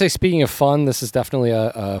 I would say, speaking of fun, this is definitely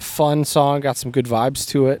a fun song. Got some good vibes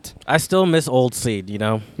to it. I still miss Old Seed, you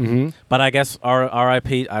know. Mm-hmm. But I guess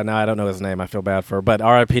R.I.P. No, I don't know his name. I feel bad for, but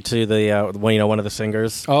R.I.P. to the one of the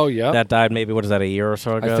singers Oh yeah, that died. Maybe what is that, a year or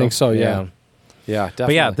so ago? think so, yeah. yeah, definitely.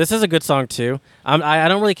 But yeah, this is a good song too. I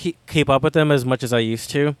don't really keep up with them as much as I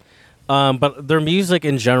used to, but their music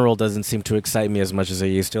in general doesn't seem to excite me as much as I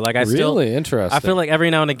used to. Like I still, really interesting. I feel like every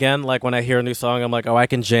now and again, like when I hear a new song, I'm like, oh, I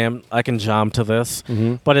can jam to this.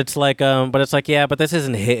 Mhm. But it's like, yeah, but this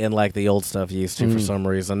isn't hitting like the old stuff used to for some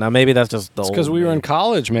reason. Now maybe that's just the it's old because we were me. in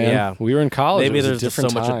college, man. Yeah. We were in college. Maybe It was there's a just so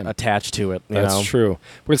different much time. attached to it. You That's know? true.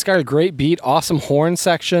 But it's got a great beat, awesome horn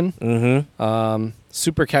section, Mm-hmm.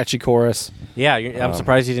 super catchy chorus. Yeah, I'm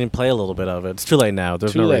surprised you didn't play a little bit of it. It's too late now.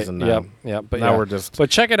 There's Too no late. reason now. Yep, yep. But Now yeah. we're just. But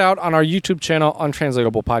check it out on our YouTube channel,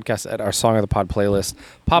 Untranslatable Podcast, at our Song of the Pod playlist.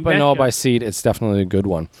 Papa betcha. Noah by Seed. It's definitely a good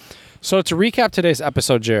one. So to recap today's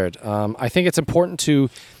episode, Jared, I think it's important to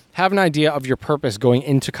have an idea of your purpose going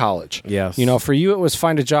into college. Yes. You know, for you, it was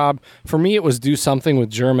find a job. For me, it was do something with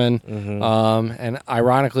German. Mm-hmm. And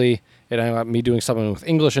ironically, It ended up me doing something with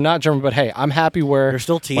English and not German. But hey, I'm happy where You're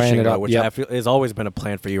still where I teaching, ended though, up. which Yep. I feel has always been a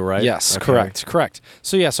plan for you, right? Yes, Okay. correct.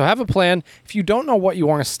 So so have a plan. If you don't know what you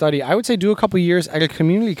want to study, I would say do a couple years at a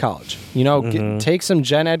community college. Take some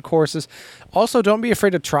gen ed courses. Also, don't be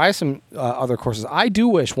afraid to try some other courses. I do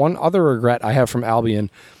wish, one other regret I have from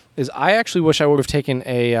Albion is I actually wish I would have taken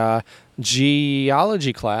a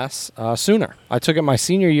geology class sooner. I took it my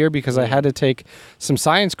senior year because I had to take some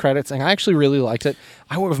science credits, and I actually really liked it.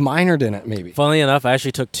 I would have minored in it, maybe. Funnily enough, I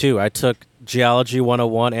actually took 2. I took Geology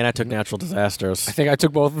 101 and I took Natural Disasters. I think I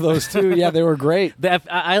took both of those too. Yeah, they were great.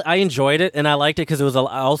 I enjoyed it, and I liked it because it was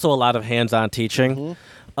also a lot of hands-on teaching.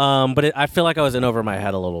 But I feel like I was in over my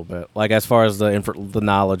head a little bit, like as far as the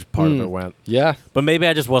knowledge part of it went. Yeah. But maybe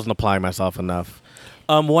I just wasn't applying myself enough.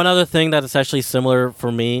 One other thing that's actually similar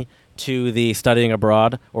for me to the studying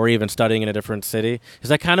abroad or even studying in a different city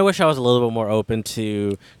is I kind of wish I was a little bit more open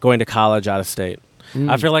to going to college out of state.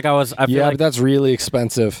 I feel like I was. I feel Yeah, like but that's really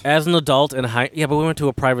expensive. as an adult in high. Yeah, but we went to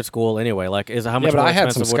a private school anyway. Like, how much? Yeah, but more I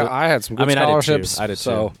had some. expensive would it- I had some good I mean, scholarships. I did too.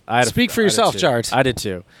 So I did speak for I did yourself, too. Jart. I did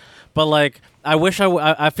too. But like, I wish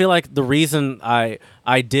I feel like the reason I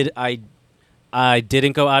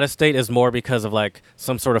didn't go out of state is more because of like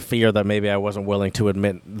some sort of fear that maybe I wasn't willing to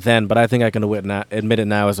admit then, but I think I can admit it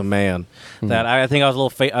now as a man. That I think I was a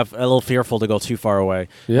little fearful to go too far away,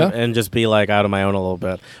 and just be like out on my own a little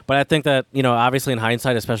bit. But I think that obviously in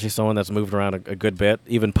hindsight, especially someone that's moved around a good bit,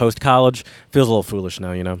 even post college, feels a little foolish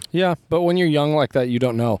now. Yeah, but when you're young like that, you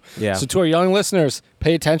don't know. Yeah. So to our young listeners,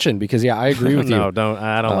 pay attention because I agree with No, you. don't.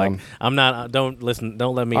 I don't like. I'm not. Don't listen.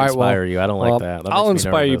 Don't let me All right, well- inspire you. I don't well, like that. That I'll makes me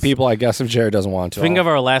inspire you nervous. people, I guess, if Jared doesn't want to. Speaking of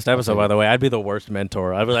our last episode, by the way, I'd be the worst mentor.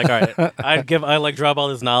 I'd be like, all right, I like drop all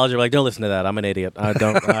this knowledge. You're like, don't listen to that. I'm an idiot. I have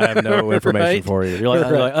no information Right. for you. You're like,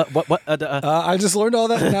 Right. you're like what? I just learned all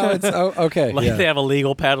that. Now it's okay. Like yeah. they have a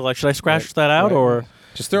legal pad. Like, should I scratch that out Right. or?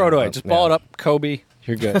 Just throw it away. Just ball it up, Kobe.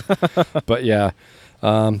 You're good. But yeah,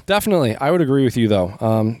 definitely, I would agree with you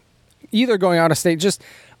though. Either going out of state,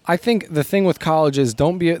 I think the thing with college is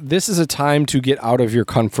this is a time to get out of your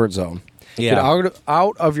comfort zone. Yeah. Get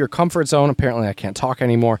out of your comfort zone. Apparently, I can't talk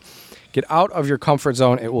anymore. Get out of your comfort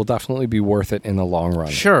zone. It will definitely be worth it in the long run.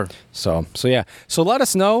 Sure. So yeah. So let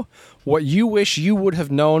us know what you wish you would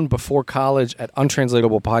have known before college at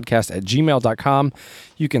untranslatable.podcast@gmail.com.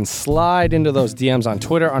 You can slide into those DMs on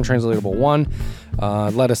Twitter, untranslatable1.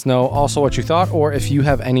 Let us know also what you thought, or if you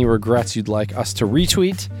have any regrets you'd like us to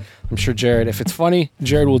retweet. I'm sure Jared, if it's funny,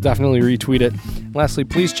 Jared will definitely retweet it. Lastly,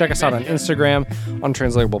 please check us out on Instagram,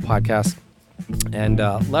 Untranslatable Podcast. And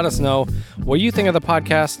let us know what you think of the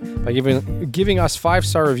podcast by giving us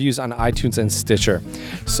 5-star reviews on iTunes and Stitcher.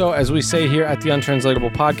 So, as we say here at the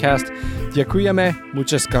Untranslatable Podcast, dziękujemy,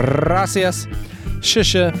 muchas gracias,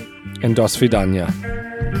 shisha, and do svidania.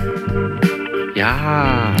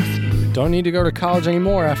 Yeah. Don't need to go to college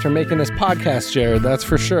anymore after making this podcast, Jared. That's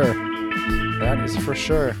for sure. That is for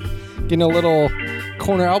sure. Getting a little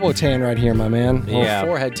corner elbow tan right here, my man. A little Yeah.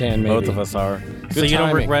 forehead tan, maybe. Both of us are. So Good you don't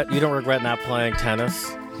timing. regret not playing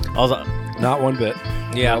tennis? Also, Not one bit.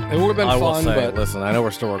 yeah, It would have been I will fun, say, but listen, I know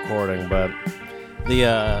we're still recording, but the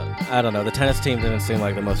I don't know, the tennis team didn't seem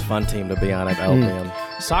like the most fun team to be on at Albion.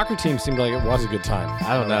 soccer team seemed like it was a good time.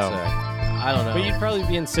 I don't know. I don't know. But you'd probably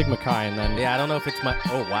be in Sigma Chi and then. Yeah, I don't know if it's my.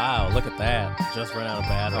 Oh wow, look at that! Just ran out of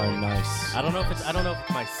battery. Oh, nice. I don't know if it's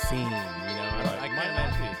my scene. I can't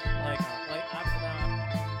imagine. Like I'm.